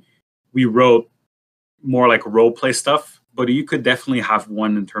intersection we wrote more like role-play stuff. But you could definitely have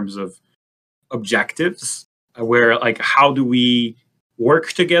one in terms of objectives, where like, how do we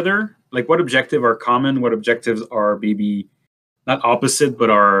work together? Like, what objective are common? What objectives are maybe not opposite, but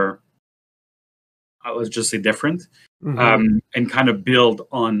are, let's just say, different? And kind of build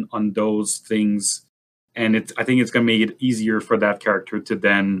on those things. And I think it's going to make it easier for that character to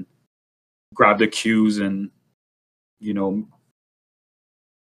then grab the cues and,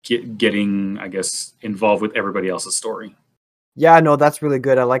 getting, I guess, involved with everybody else's story. Yeah, no, that's really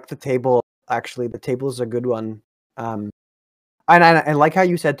good. I like the table. Actually, the table is a good one. And I like how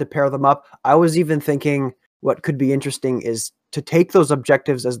you said to pair them up. I was even thinking what could be interesting is to take those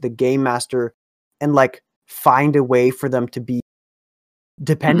objectives as the game master and like find a way for them to be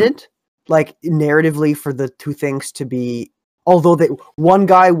dependent, like narratively, for the two things to be, although one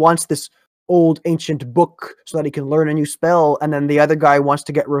guy wants this old ancient book so that he can learn a new spell, and then the other guy wants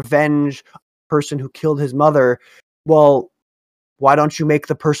to get revenge on the person who killed his mother. Well, why don't you make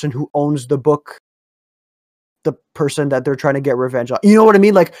the person who owns the book the person that they're trying to get revenge on? You know what I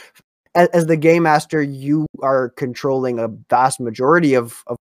mean? Like, as the game master, you are controlling a vast majority of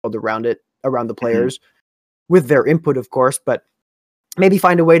around the players with their input, of course, but maybe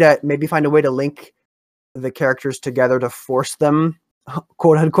find a way to link the characters together to force them,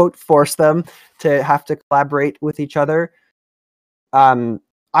 quote unquote, force them to have to collaborate with each other. And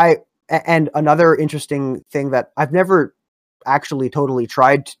another interesting thing that I've never actually totally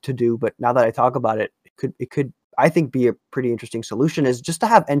tried to do, but now that I talk about it, it could I think be a pretty interesting solution, is just to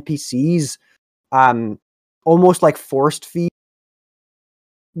have NPCs almost like forced feed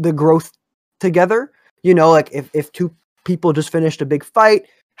the growth together. Like if two people just finished a big fight,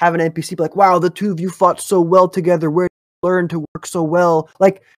 have an NPC be like, wow, the two of you fought so well together, where did you learn to work so well?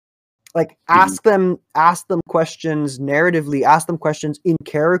 Like ask them questions narratively, ask them questions in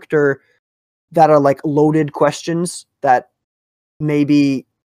character that are like loaded questions that maybe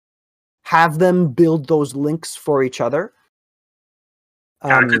have them build those links for each other.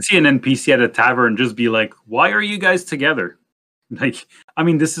 I could see an NPC at a tavern just be like, "Why are you guys together?" Like, I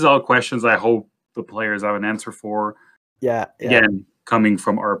mean, this is all questions I hope the players have an answer for. Yeah. Again, coming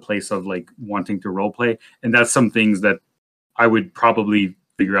from our place of like wanting to role play, and that's some things that I would probably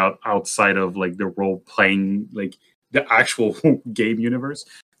figure out outside of like the role playing, like the actual game universe.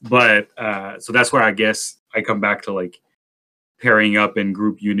 But so that's where I guess I come back to like pairing up and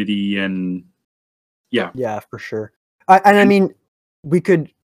group unity and yeah, for sure. And I mean, we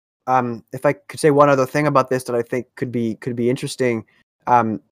could, if I could say one other thing about this that I think could be interesting,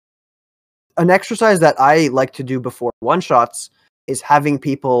 an exercise that I like to do before one shots is having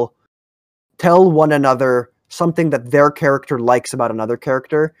people tell one another something that their character likes about another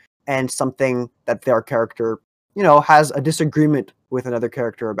character and something that their character, has a disagreement with another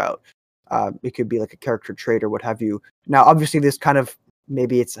character about. It could be like a character trait or what have you. Now, obviously, this kind of,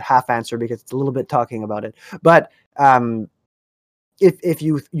 maybe it's a half answer because it's a little bit talking about it. But if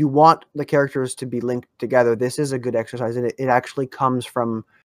you want the characters to be linked together, this is a good exercise, and it actually comes from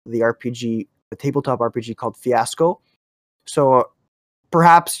the tabletop RPG called Fiasco. So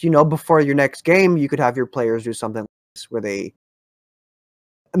perhaps, before your next game, you could have your players do something like this, where they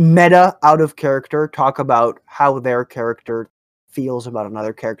meta out of character talk about how their character feels about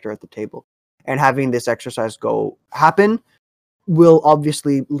another character at the table. And having this exercise happen will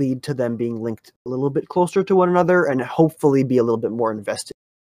obviously lead to them being linked a little bit closer to one another and hopefully be a little bit more invested.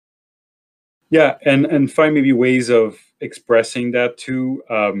 Yeah, and find maybe ways of expressing that too.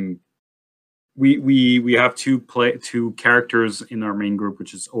 We have two characters in our main group,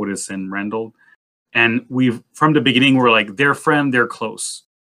 which is Otis and Randall, and from the beginning we're like, they're friend, they're close,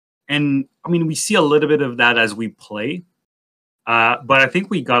 and I mean we see a little bit of that as we play, but I think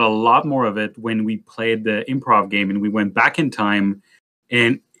we got a lot more of it when we played the improv game and we went back in time,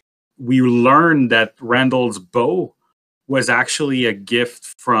 and we learned that Randall's bow was actually a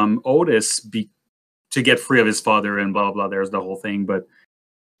gift from Otis to get free of his father and blah blah. There's the whole thing, but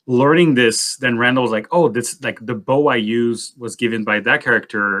learning this, then Randall was like, "Oh, this like the bow I use was given by that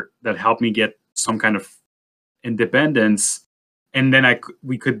character that helped me get some kind of independence." And then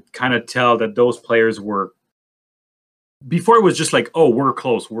we could kind of tell that those players were, before it was just like, "Oh, we're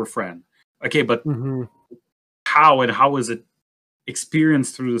close, we're friend." Okay, but how is it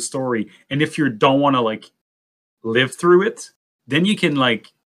experienced through the story? And if you don't want to like live through it, then you can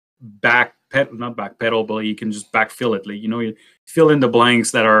like not backpedal, but you can just backfill it. Like, you fill in the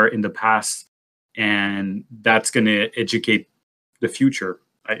blanks that are in the past, and that's going to educate the future,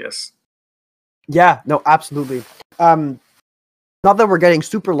 I guess. Yeah, no, absolutely. Not that we're getting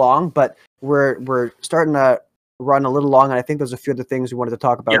super long, but we're starting to run a little long, and I think there's a few other things we wanted to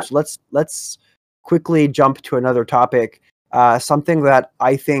talk about. Yeah. So let's quickly jump to another topic. Something that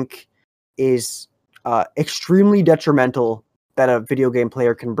I think is extremely detrimental that a video game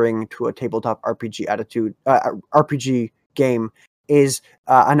player can bring to a tabletop RPG game is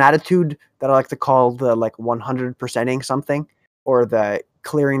an attitude that I like to call the like 100%ing something, or the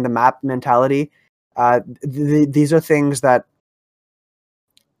clearing the map mentality. These are things that,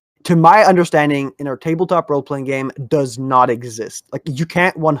 to my understanding, in a tabletop role-playing game does not exist. Like, you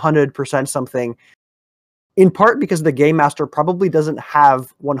can't 100% something, in part because the game master probably doesn't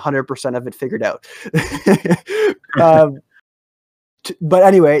have 100% of it figured out. But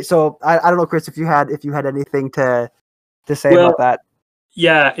anyway, so I don't know, Chris, if you had anything to say about that.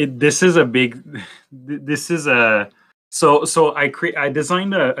 Yeah, this is so I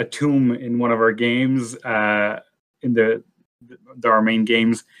designed a tomb in one of our games, in our main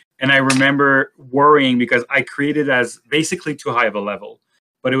games, and I remember worrying because I created as basically too high of a level,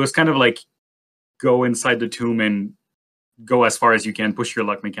 but it was kind of like go inside the tomb and go as far as you can, push your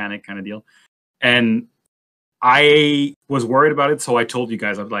luck mechanic kind of deal. And I was worried about it, so I told you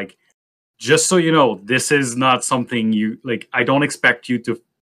guys, I'm like, just so you know, this is not something you like. I don't expect you to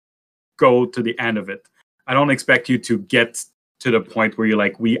go to the end of it. I don't expect you to get to the point where you're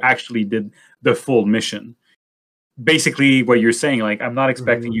like, we actually did the full mission. Basically, what you're saying, like, I'm not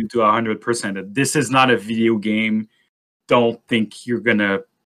expecting you to 100% it. This is not a video game. Don't think you're gonna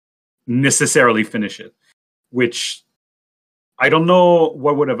necessarily finish it. Which I don't know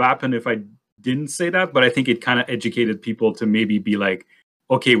what would have happened if I didn't say that, but I think it kind of educated people to maybe be like,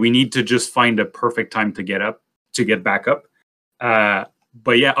 okay, we need to just find a perfect time to get back up.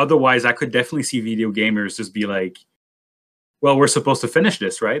 But yeah, otherwise I could definitely see video gamers just be like, well, we're supposed to finish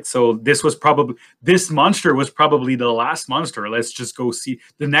this, right? So this monster was probably the last monster. Let's just go see.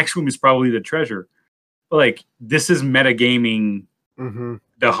 The next room is probably the treasure. But like, this is metagaming, the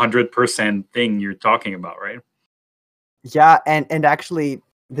 100% thing you're talking about, right? Yeah, and actually,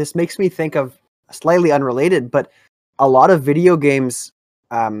 this makes me think of slightly unrelated, but a lot of video games,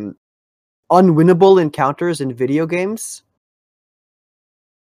 unwinnable encounters in video games,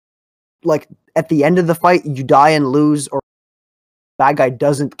 like at the end of the fight, you die and lose, or bad guy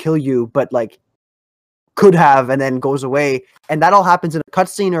doesn't kill you, but like could have and then goes away, and that all happens in a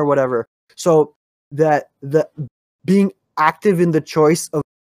cutscene or whatever. So the being active in the choice of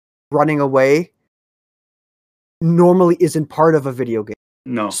running away normally isn't part of a video game.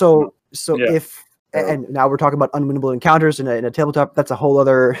 No. So if and now we're talking about unwinnable encounters in a tabletop, that's a whole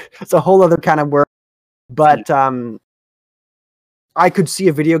other kind of work. But I could see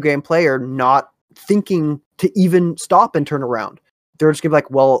a video game player not thinking to even stop and turn around. They're just gonna be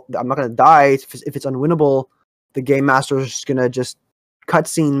like, well, I'm not gonna die if it's unwinnable. The game master is just gonna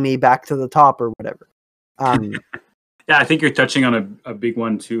cutscene me back to the top or whatever. Yeah, I think you're touching on a big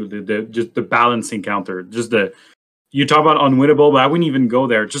one too. Just the balance encounter. You talk about unwinnable, but I wouldn't even go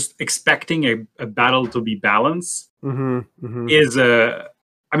there. Just expecting a battle to be balanced is a.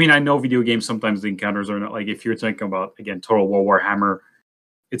 I mean, I know video games sometimes the encounters are not, like, if you're thinking about, again, Total War Warhammer,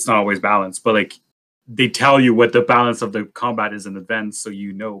 it's not always balanced, but like they tell you what the balance of the combat is in advance, so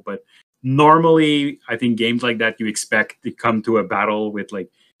you know. But normally, I think games like that, you expect to come to a battle with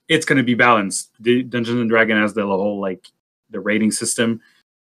like, it's going to be balanced. The Dungeons and Dragons has the whole like the rating system,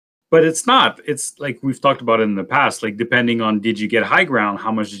 but it's not. It's like we've talked about it in the past. Like, depending on, did you get high ground?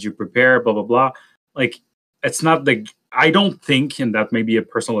 How much did you prepare? Blah blah blah. Like, it's not the. I don't think, and that may be a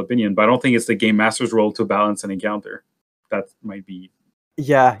personal opinion, but I don't think it's the game master's role to balance an encounter. That might be.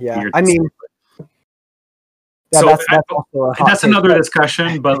 Yeah. I mean. Yeah, so that's another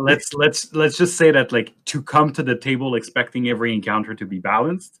discussion, but let's just say that, like, to come to the table expecting every encounter to be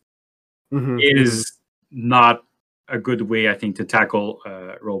balanced is not a good way, I think, to tackle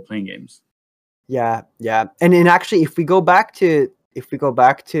role-playing games. Yeah, and actually, if we go back to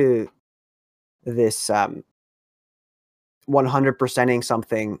this 100%ing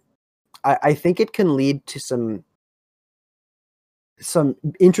something, I think it can lead to some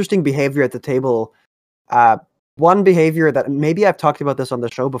interesting behavior at the table. One behavior that maybe I've talked about this on the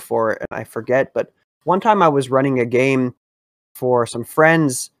show before and I forget, but one time I was running a game for some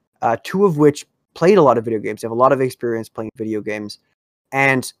friends, two of which played a lot of video games. They have a lot of experience playing video games.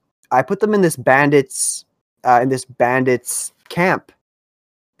 And I put them in this bandits camp.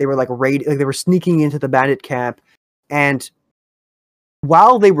 They were like they were sneaking into the bandit camp. And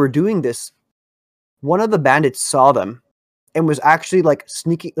while they were doing this, one of the bandits saw them and was actually like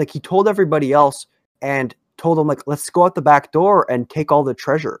sneaking, like he told everybody else and told them, like, let's go out the back door and take all the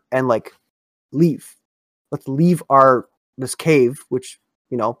treasure and like leave. Let's leave this cave, which,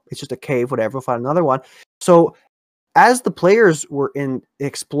 you know, it's just a cave, whatever, we'll find another one. So as the players were in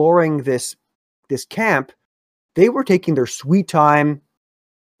exploring this camp, they were taking their sweet time,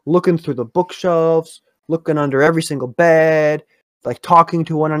 looking through the bookshelves, looking under every single bed, like talking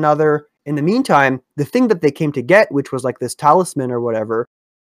to one another. In the meantime, the thing that they came to get, which was like this talisman or whatever,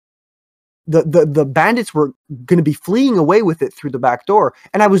 the bandits were going to be fleeing away with it through the back door.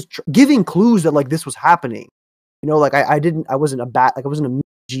 And I was giving clues that like this was happening. You know, like I wasn't a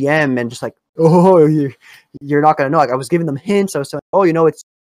GM and just like, oh, you're not going to know. Like, I was giving them hints. I was saying, oh, you know,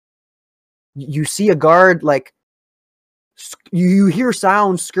 you see a guard, like you hear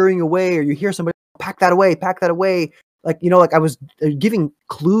sounds scurrying away, or you hear somebody, pack that away. Like, you know, like I was giving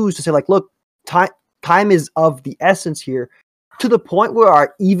clues to say, like, look, time is of the essence here, to the point where I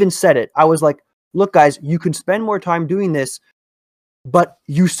even said it. I was like, look, guys, you can spend more time doing this, but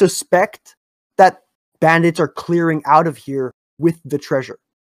you suspect that bandits are clearing out of here with the treasure.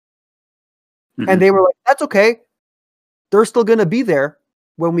 And they were like, that's okay. They're still going to be there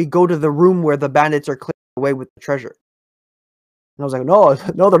when we go to the room where the bandits are clearing away with the treasure. And I was like, no,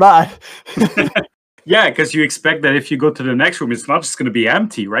 they're not. Yeah, because you expect that if you go to the next room, it's not just going to be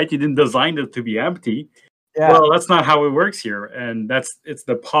empty, right? You didn't design it to be empty. Yeah. Well, that's not how it works here. And it's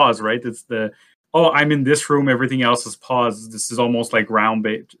the pause, right? It's the, oh, I'm in this room, everything else is paused. This is almost like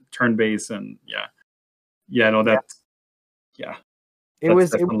turn-based, and it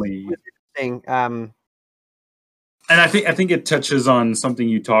was interesting. And I think it touches on something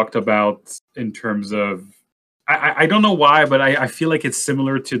you talked about in terms of, I don't know why, but I feel like it's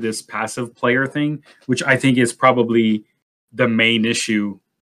similar to this passive player thing, which I think is probably the main issue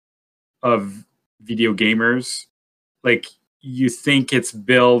of video gamers. Like, you think it's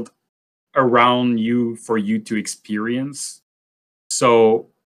built around you for you to experience. So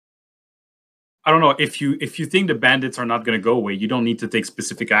I don't know, if you think the bandits are not going to go away, you don't need to take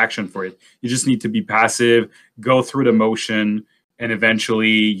specific action for it. You just need to be passive, go through the motion, and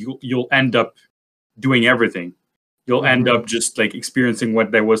eventually you'll end up doing everything. you'll end up just like experiencing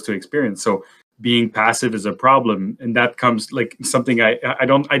what there was to experience. So being passive is a problem, and that comes like something I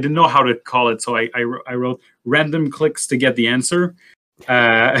didn't know how to call it, so I wrote random clicks to get the answer.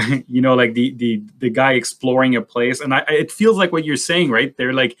 Like the guy exploring a place, and it feels like what you're saying, right?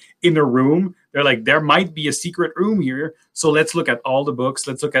 They're like in a room. They're like, there might be a secret room here, so let's look at all the books.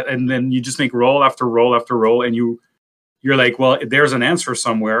 Let's look at, and then you just make roll after roll after roll, and you're like, well, there's an answer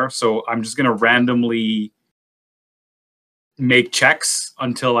somewhere, so I'm just gonna randomly make checks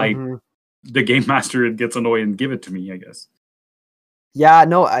until the game master gets annoyed and give it to me, I guess. Yeah,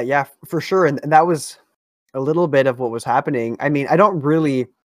 no, yeah, for sure, and that was a little bit of what was happening. I mean, I don't really.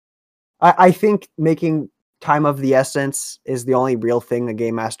 I think making time of the essence is the only real thing a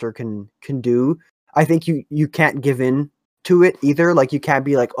game master can do. I think you can't give in to it either. Like, you can't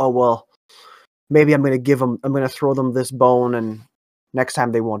be like, oh well, maybe I'm going to throw them this bone, and next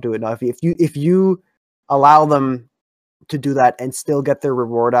time they won't do it. Now, if you allow them to do that and still get their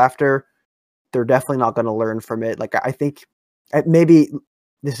reward after, they're definitely not going to learn from it. Like, I think maybe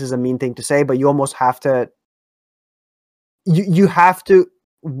this is a mean thing to say, but you almost have to. You have to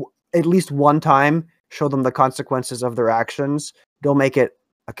at least one time show them the consequences of their actions. Don't make it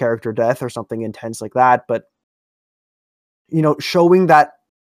a character death or something intense like that, but showing that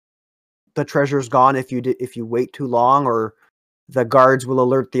the treasure's gone if you wait too long, or the guards will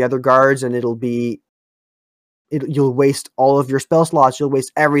alert the other guards, and you'll waste all of your spell slots. You'll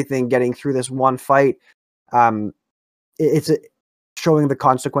waste everything getting through this one fight. Showing the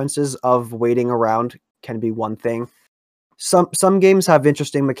consequences of waiting around can be one thing. Some games have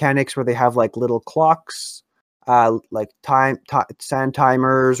interesting mechanics where they have like little clocks, like sand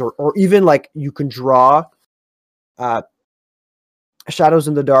timers, or even like you can draw Shadows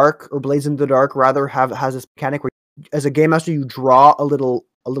in the Dark, or Blades in the Dark rather, has this mechanic where as a game master you draw a little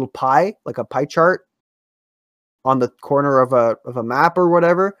pie, like a pie chart on the corner of a map or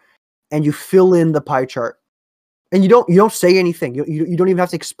whatever, and you fill in the pie chart. And you don't say anything. You don't even have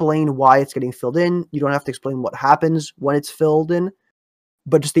to explain why it's getting filled in. You don't have to explain what happens when it's filled in.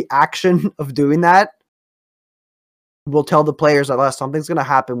 But just the action of doing that will tell the players that something's going to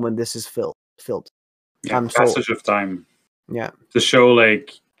happen when this is filled. Yeah, passage of time. Yeah. To show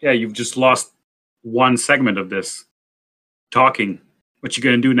like, yeah, you've just lost one segment of this talking. What you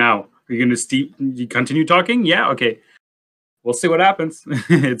going to do now? Are you going to continue talking? Yeah, okay. We'll see what happens.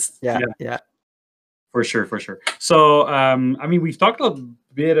 Yeah. For sure. So, I mean, we've talked a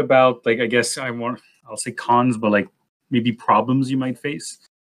bit about, like, I guess I'll say cons, but like maybe problems you might face.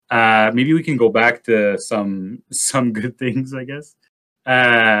 Maybe we can go back to some good things, I guess.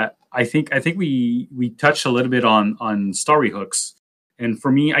 I think we touched a little bit on story hooks, and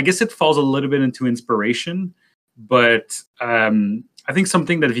for me, I guess it falls a little bit into inspiration, but I think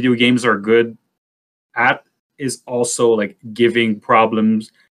something that video games are good at is also like giving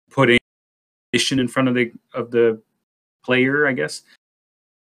problems, putting in front of the player, I guess.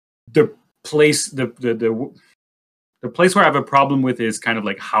 The place where I have a problem with is kind of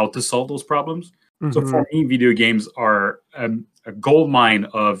like how to solve those problems. Mm-hmm. So for me, video games are a gold mine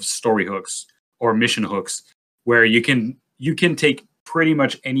of story hooks or mission hooks, where you can take pretty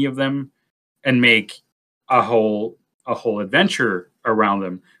much any of them and make a whole adventure around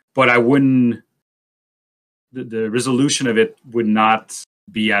them. But I wouldn't. The resolution of it would not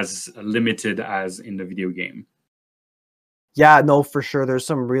be as limited as in the video game. Yeah, no, for sure. There's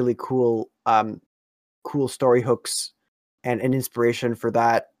some really cool story hooks and inspiration for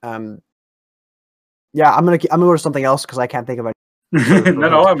that. Yeah, I'm gonna go to something else because I can't think of it.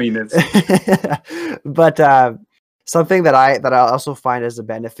 No, I mean it's. But something that I also find as a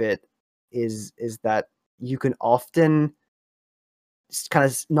benefit is that you can often kind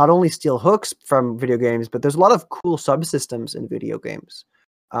of not only steal hooks from video games, but there's a lot of cool subsystems in video games.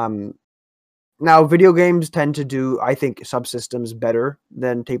 Now, video games tend to do, I think, subsystems better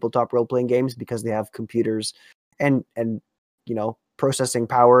than tabletop role-playing games because they have computers and processing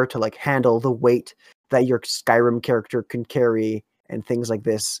power to like handle the weight that your Skyrim character can carry and things like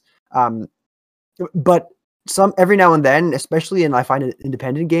this. But every now and then, especially I find in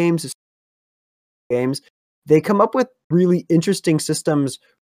independent games, they come up with really interesting systems,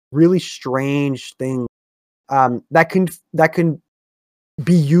 really strange things that can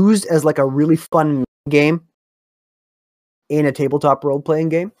be used as like a really fun game in a tabletop role-playing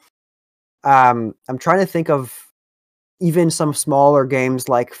game. I'm trying to think of even some smaller games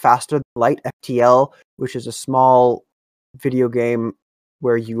like Faster Than Light, FTL, which is a small video game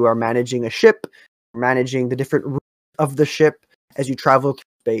where you are managing a ship, managing the different routes of the ship as you travel through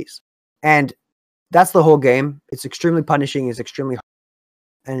space. And that's the whole game. It's extremely punishing, it's extremely hard,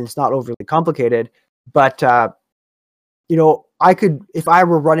 and it's not overly complicated. But I could, if I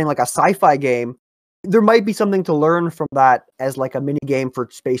were running like a sci-fi game, there might be something to learn from that as like a mini game for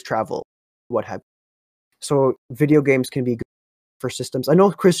space travel, what have you. So video games can be good for systems. I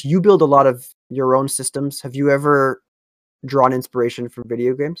know, Chris, you build a lot of your own systems. Have you ever drawn inspiration from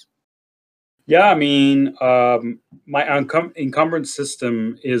video games? Yeah, I mean, my encumbrance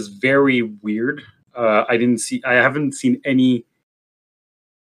system is very weird. I haven't seen any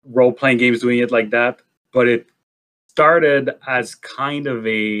role playing games doing it like that, but it started as kind of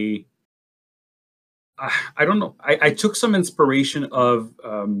a, I don't know. I took some inspiration of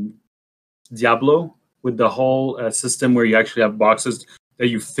Diablo with the whole system where you actually have boxes that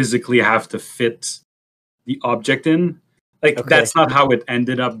you physically have to fit the object in. Like Okay. that's not how it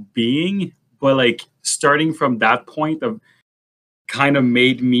ended up being, but like starting from that point of kind of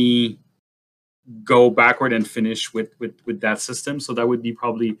made me go backward and finish with that system. So that would be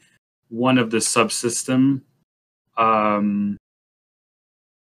probably one of the subsystem um,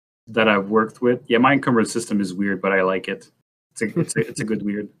 that I've worked with. Yeah, my encumbrance system is weird, but I like it. It's a good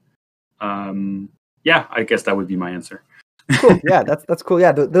weird. Yeah, I guess that would be my answer. Cool. Yeah, that's cool.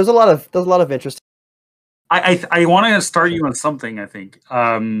 Yeah, there's a lot of interest. I want to start you on something. I think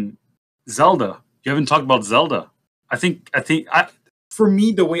Zelda. You haven't talked about Zelda. I think for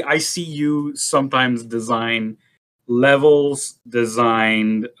me, the way I see you sometimes design levels,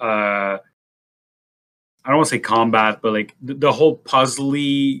 designed. I don't want to say combat, but like the whole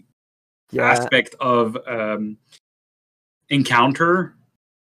puzzly aspect of encounter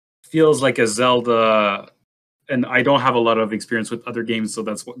feels like a Zelda. And I don't have a lot of experience with other games, so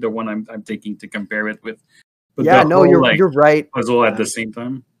that's the one I'm taking to compare it with. But yeah, no, whole, you're right. Puzzle at the same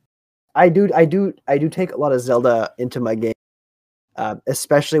time. I do take a lot of Zelda into my game,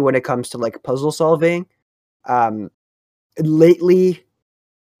 especially when it comes to like puzzle solving. Lately,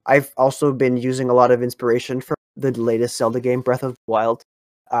 I've also been using a lot of inspiration from the latest Zelda game, Breath of the Wild,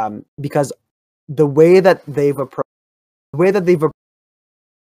 because the way that they've approached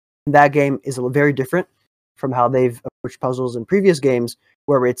that game is very different from how they've approached puzzles in previous games,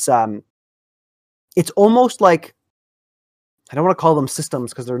 where it's almost like, I don't want to call them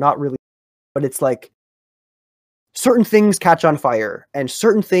systems because they're not really, but it's like certain things catch on fire and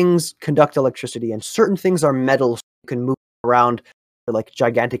certain things conduct electricity and certain things are metal, so you can move around like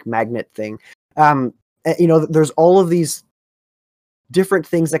gigantic magnet thing. There's all of these different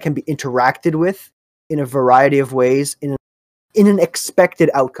things that can be interacted with in a variety of ways in an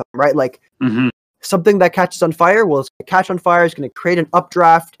expected outcome, right? Like something that catches on fire, well, it's going to catch on fire, it's going to create an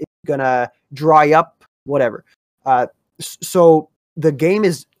updraft, it's going to dry up, whatever. So the game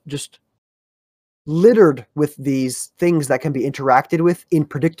is just littered with these things that can be interacted with in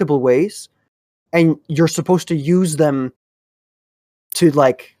predictable ways, and you're supposed to use them to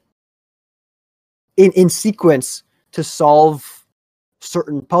like in sequence to solve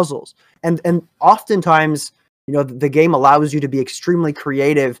certain puzzles. And oftentimes, the game allows you to be extremely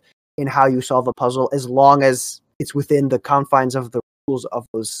creative in how you solve a puzzle as long as it's within the confines of the rules of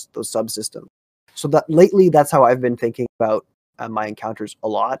those subsystems. So that lately, that's how I've been thinking about my encounters a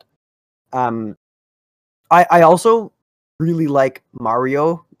lot. I also really like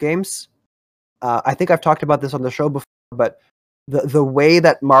Mario games. I think I've talked about this on the show before, but the way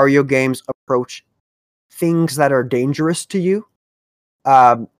that Mario games approach things that are dangerous to you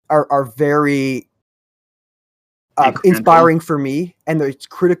are very inspiring for me, and it's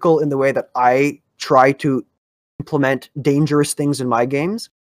critical in the way that I try to implement dangerous things in my games.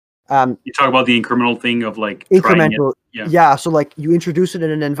 You talk about the incremental thing of like incremental, yeah. So like you introduce it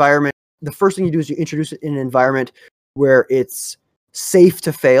in an environment. The first thing you do is you introduce it in an environment where it's safe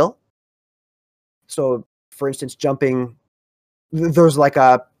to fail. So, for instance, jumping, there's like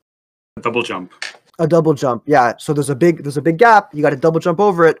a double jump. A double jump, yeah. So there's a big gap. You got to double jump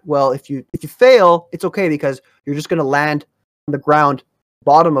over it. Well, if you fail, it's okay because you're just going to land on the ground,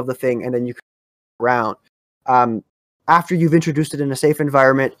 bottom of the thing, and then you can go around. After you've introduced it in a safe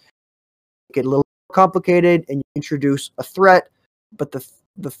environment, it get a little complicated, and you introduce a threat. But the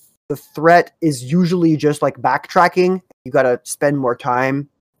threat is usually just like backtracking. You got to spend more time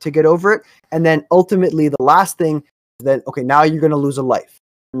to get over it, and then ultimately the last thing is that okay, now you're going to lose a life.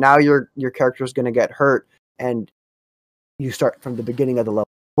 Now your character is going to get hurt, and you start from the beginning of the level,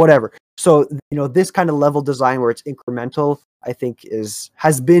 whatever. So this kind of level design where it's incremental, I think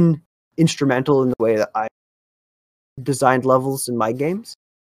has been instrumental in the way that I designed levels in my games.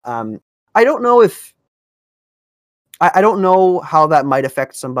 I don't know if I don't know how that might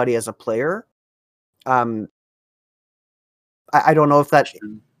affect somebody as a player. I don't know if that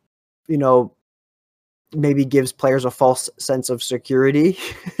maybe gives players a false sense of security.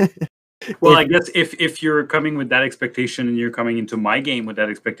 Well, I guess if you're coming with that expectation and you're coming into my game with that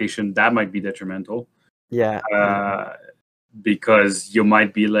expectation, that might be detrimental. Yeah. Because you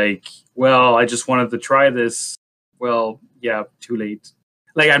might be like, well, I just wanted to try this. Well, yeah, too late.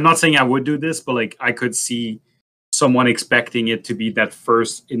 Like, I'm not saying I would do this, but like, I could see someone expecting it to be that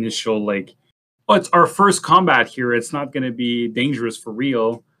first initial, like, oh, it's our first combat here. It's not going to be dangerous for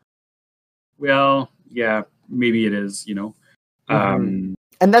real. Well, yeah, maybe it is, you know.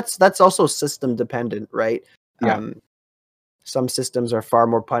 And that's also system dependent, right? Yeah. Some systems are far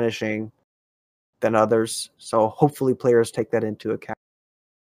more punishing than others, so hopefully players take that into account.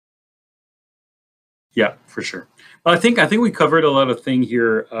 Yeah, for sure. I think we covered a lot of things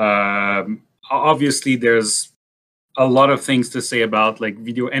here. Obviously, there's a lot of things to say about like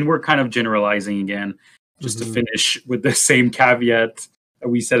video, and we're kind of generalizing again. Just to finish with the same caveat that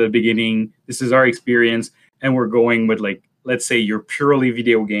we said at the beginning, this is our experience, and we're going with like, let's say you're purely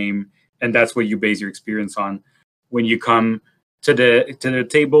video game, and that's what you base your experience on. When you come to the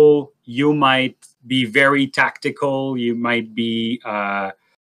table, you might be very tactical. You might be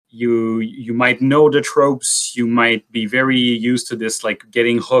you might know the tropes. You might be very used to this, like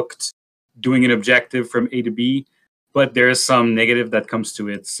getting hooked, doing an objective from A to B. But there's some negative that comes to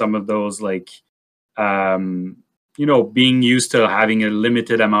it. Some of those, like, being used to having a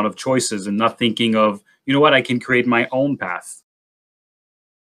limited amount of choices and not thinking of, you know what, I can create my own path.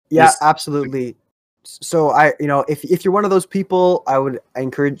 Yeah, absolutely. So if you're one of those people, I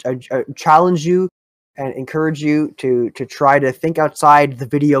challenge you and encourage you to try to think outside the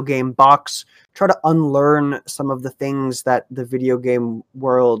video game box. Try to unlearn some of the things that the video game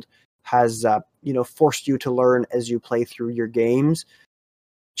world has forced you to learn as you play through your games.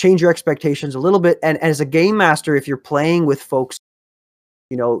 Change your expectations a little bit, and as a game master, if you're playing with folks,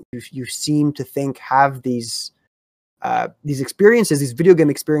 you seem to think have these experiences, these video game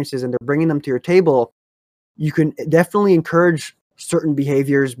experiences, and they're bringing them to your table, you can definitely encourage certain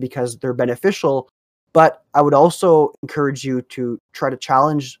behaviors because they're beneficial. But I would also encourage you to try to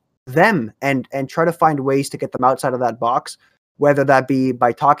challenge them and try to find ways to get them outside of that box, whether that be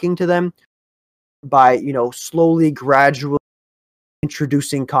by talking to them, by slowly, gradually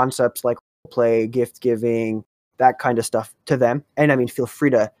introducing concepts like play, gift giving, that kind of stuff to them. And I mean, feel free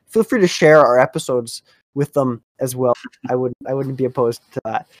to share our episodes with them as well. I wouldn't be opposed to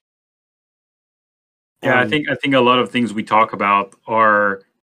that. Yeah, I think a lot of things we talk about are,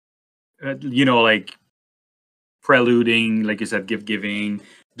 like preluding, like you said, gift giving,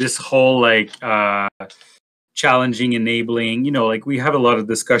 this whole like challenging, enabling. Like we have a lot of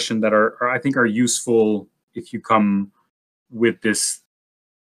discussion that are I think are useful if you come with this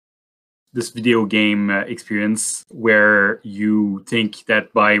video game experience where you think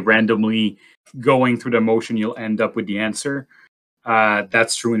that by randomly going through the motion you'll end up with the answer.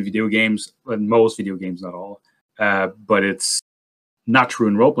 That's true in video games, but most video games, not all. But it's not true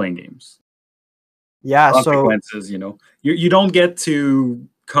in role-playing games. Yeah, consequences, you don't get to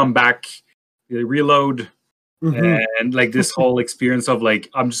come back, reload, and like this whole experience of like,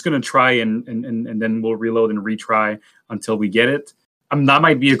 I'm just gonna try and then we'll reload and retry until we get it. That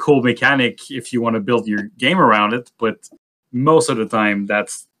might be a cool mechanic if you want to build your game around it, but most of the time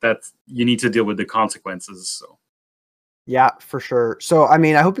that's you need to deal with the consequences. So yeah, for sure. So I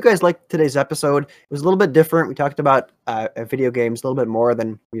mean, I hope you guys liked today's episode. It was a little bit different. We talked about video games a little bit more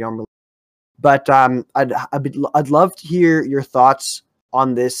than we normally. But I'd love to hear your thoughts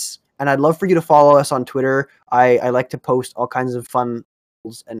on this, and I'd love for you to follow us on Twitter. I like to post all kinds of fun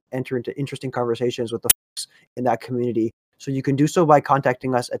and enter into interesting conversations with the folks in that community. So you can do so by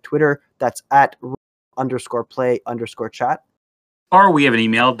contacting us at Twitter. That's at _play_chat. Or we have an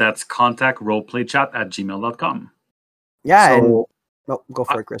email that's contact@roleplaychat@gmail.com. Yeah. So, go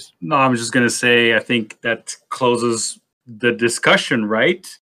for it, Chris. No, I'm just going to say, I think that closes the discussion, right?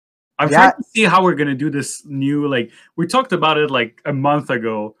 I'm trying to see how we're going to do this new, like, we talked about it like a month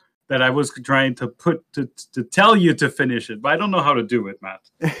ago that I was trying to to tell you to finish it, but I don't know how to do it, Matt.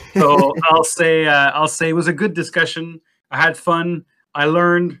 So I'll say it was a good discussion. I had fun. I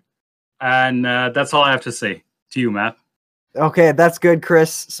learned. And that's all I have to say to you, Matt. Okay, that's good,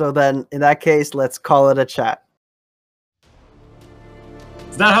 Chris. So then in that case, let's call it a chat.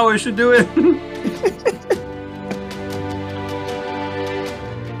 Is that how I should do it?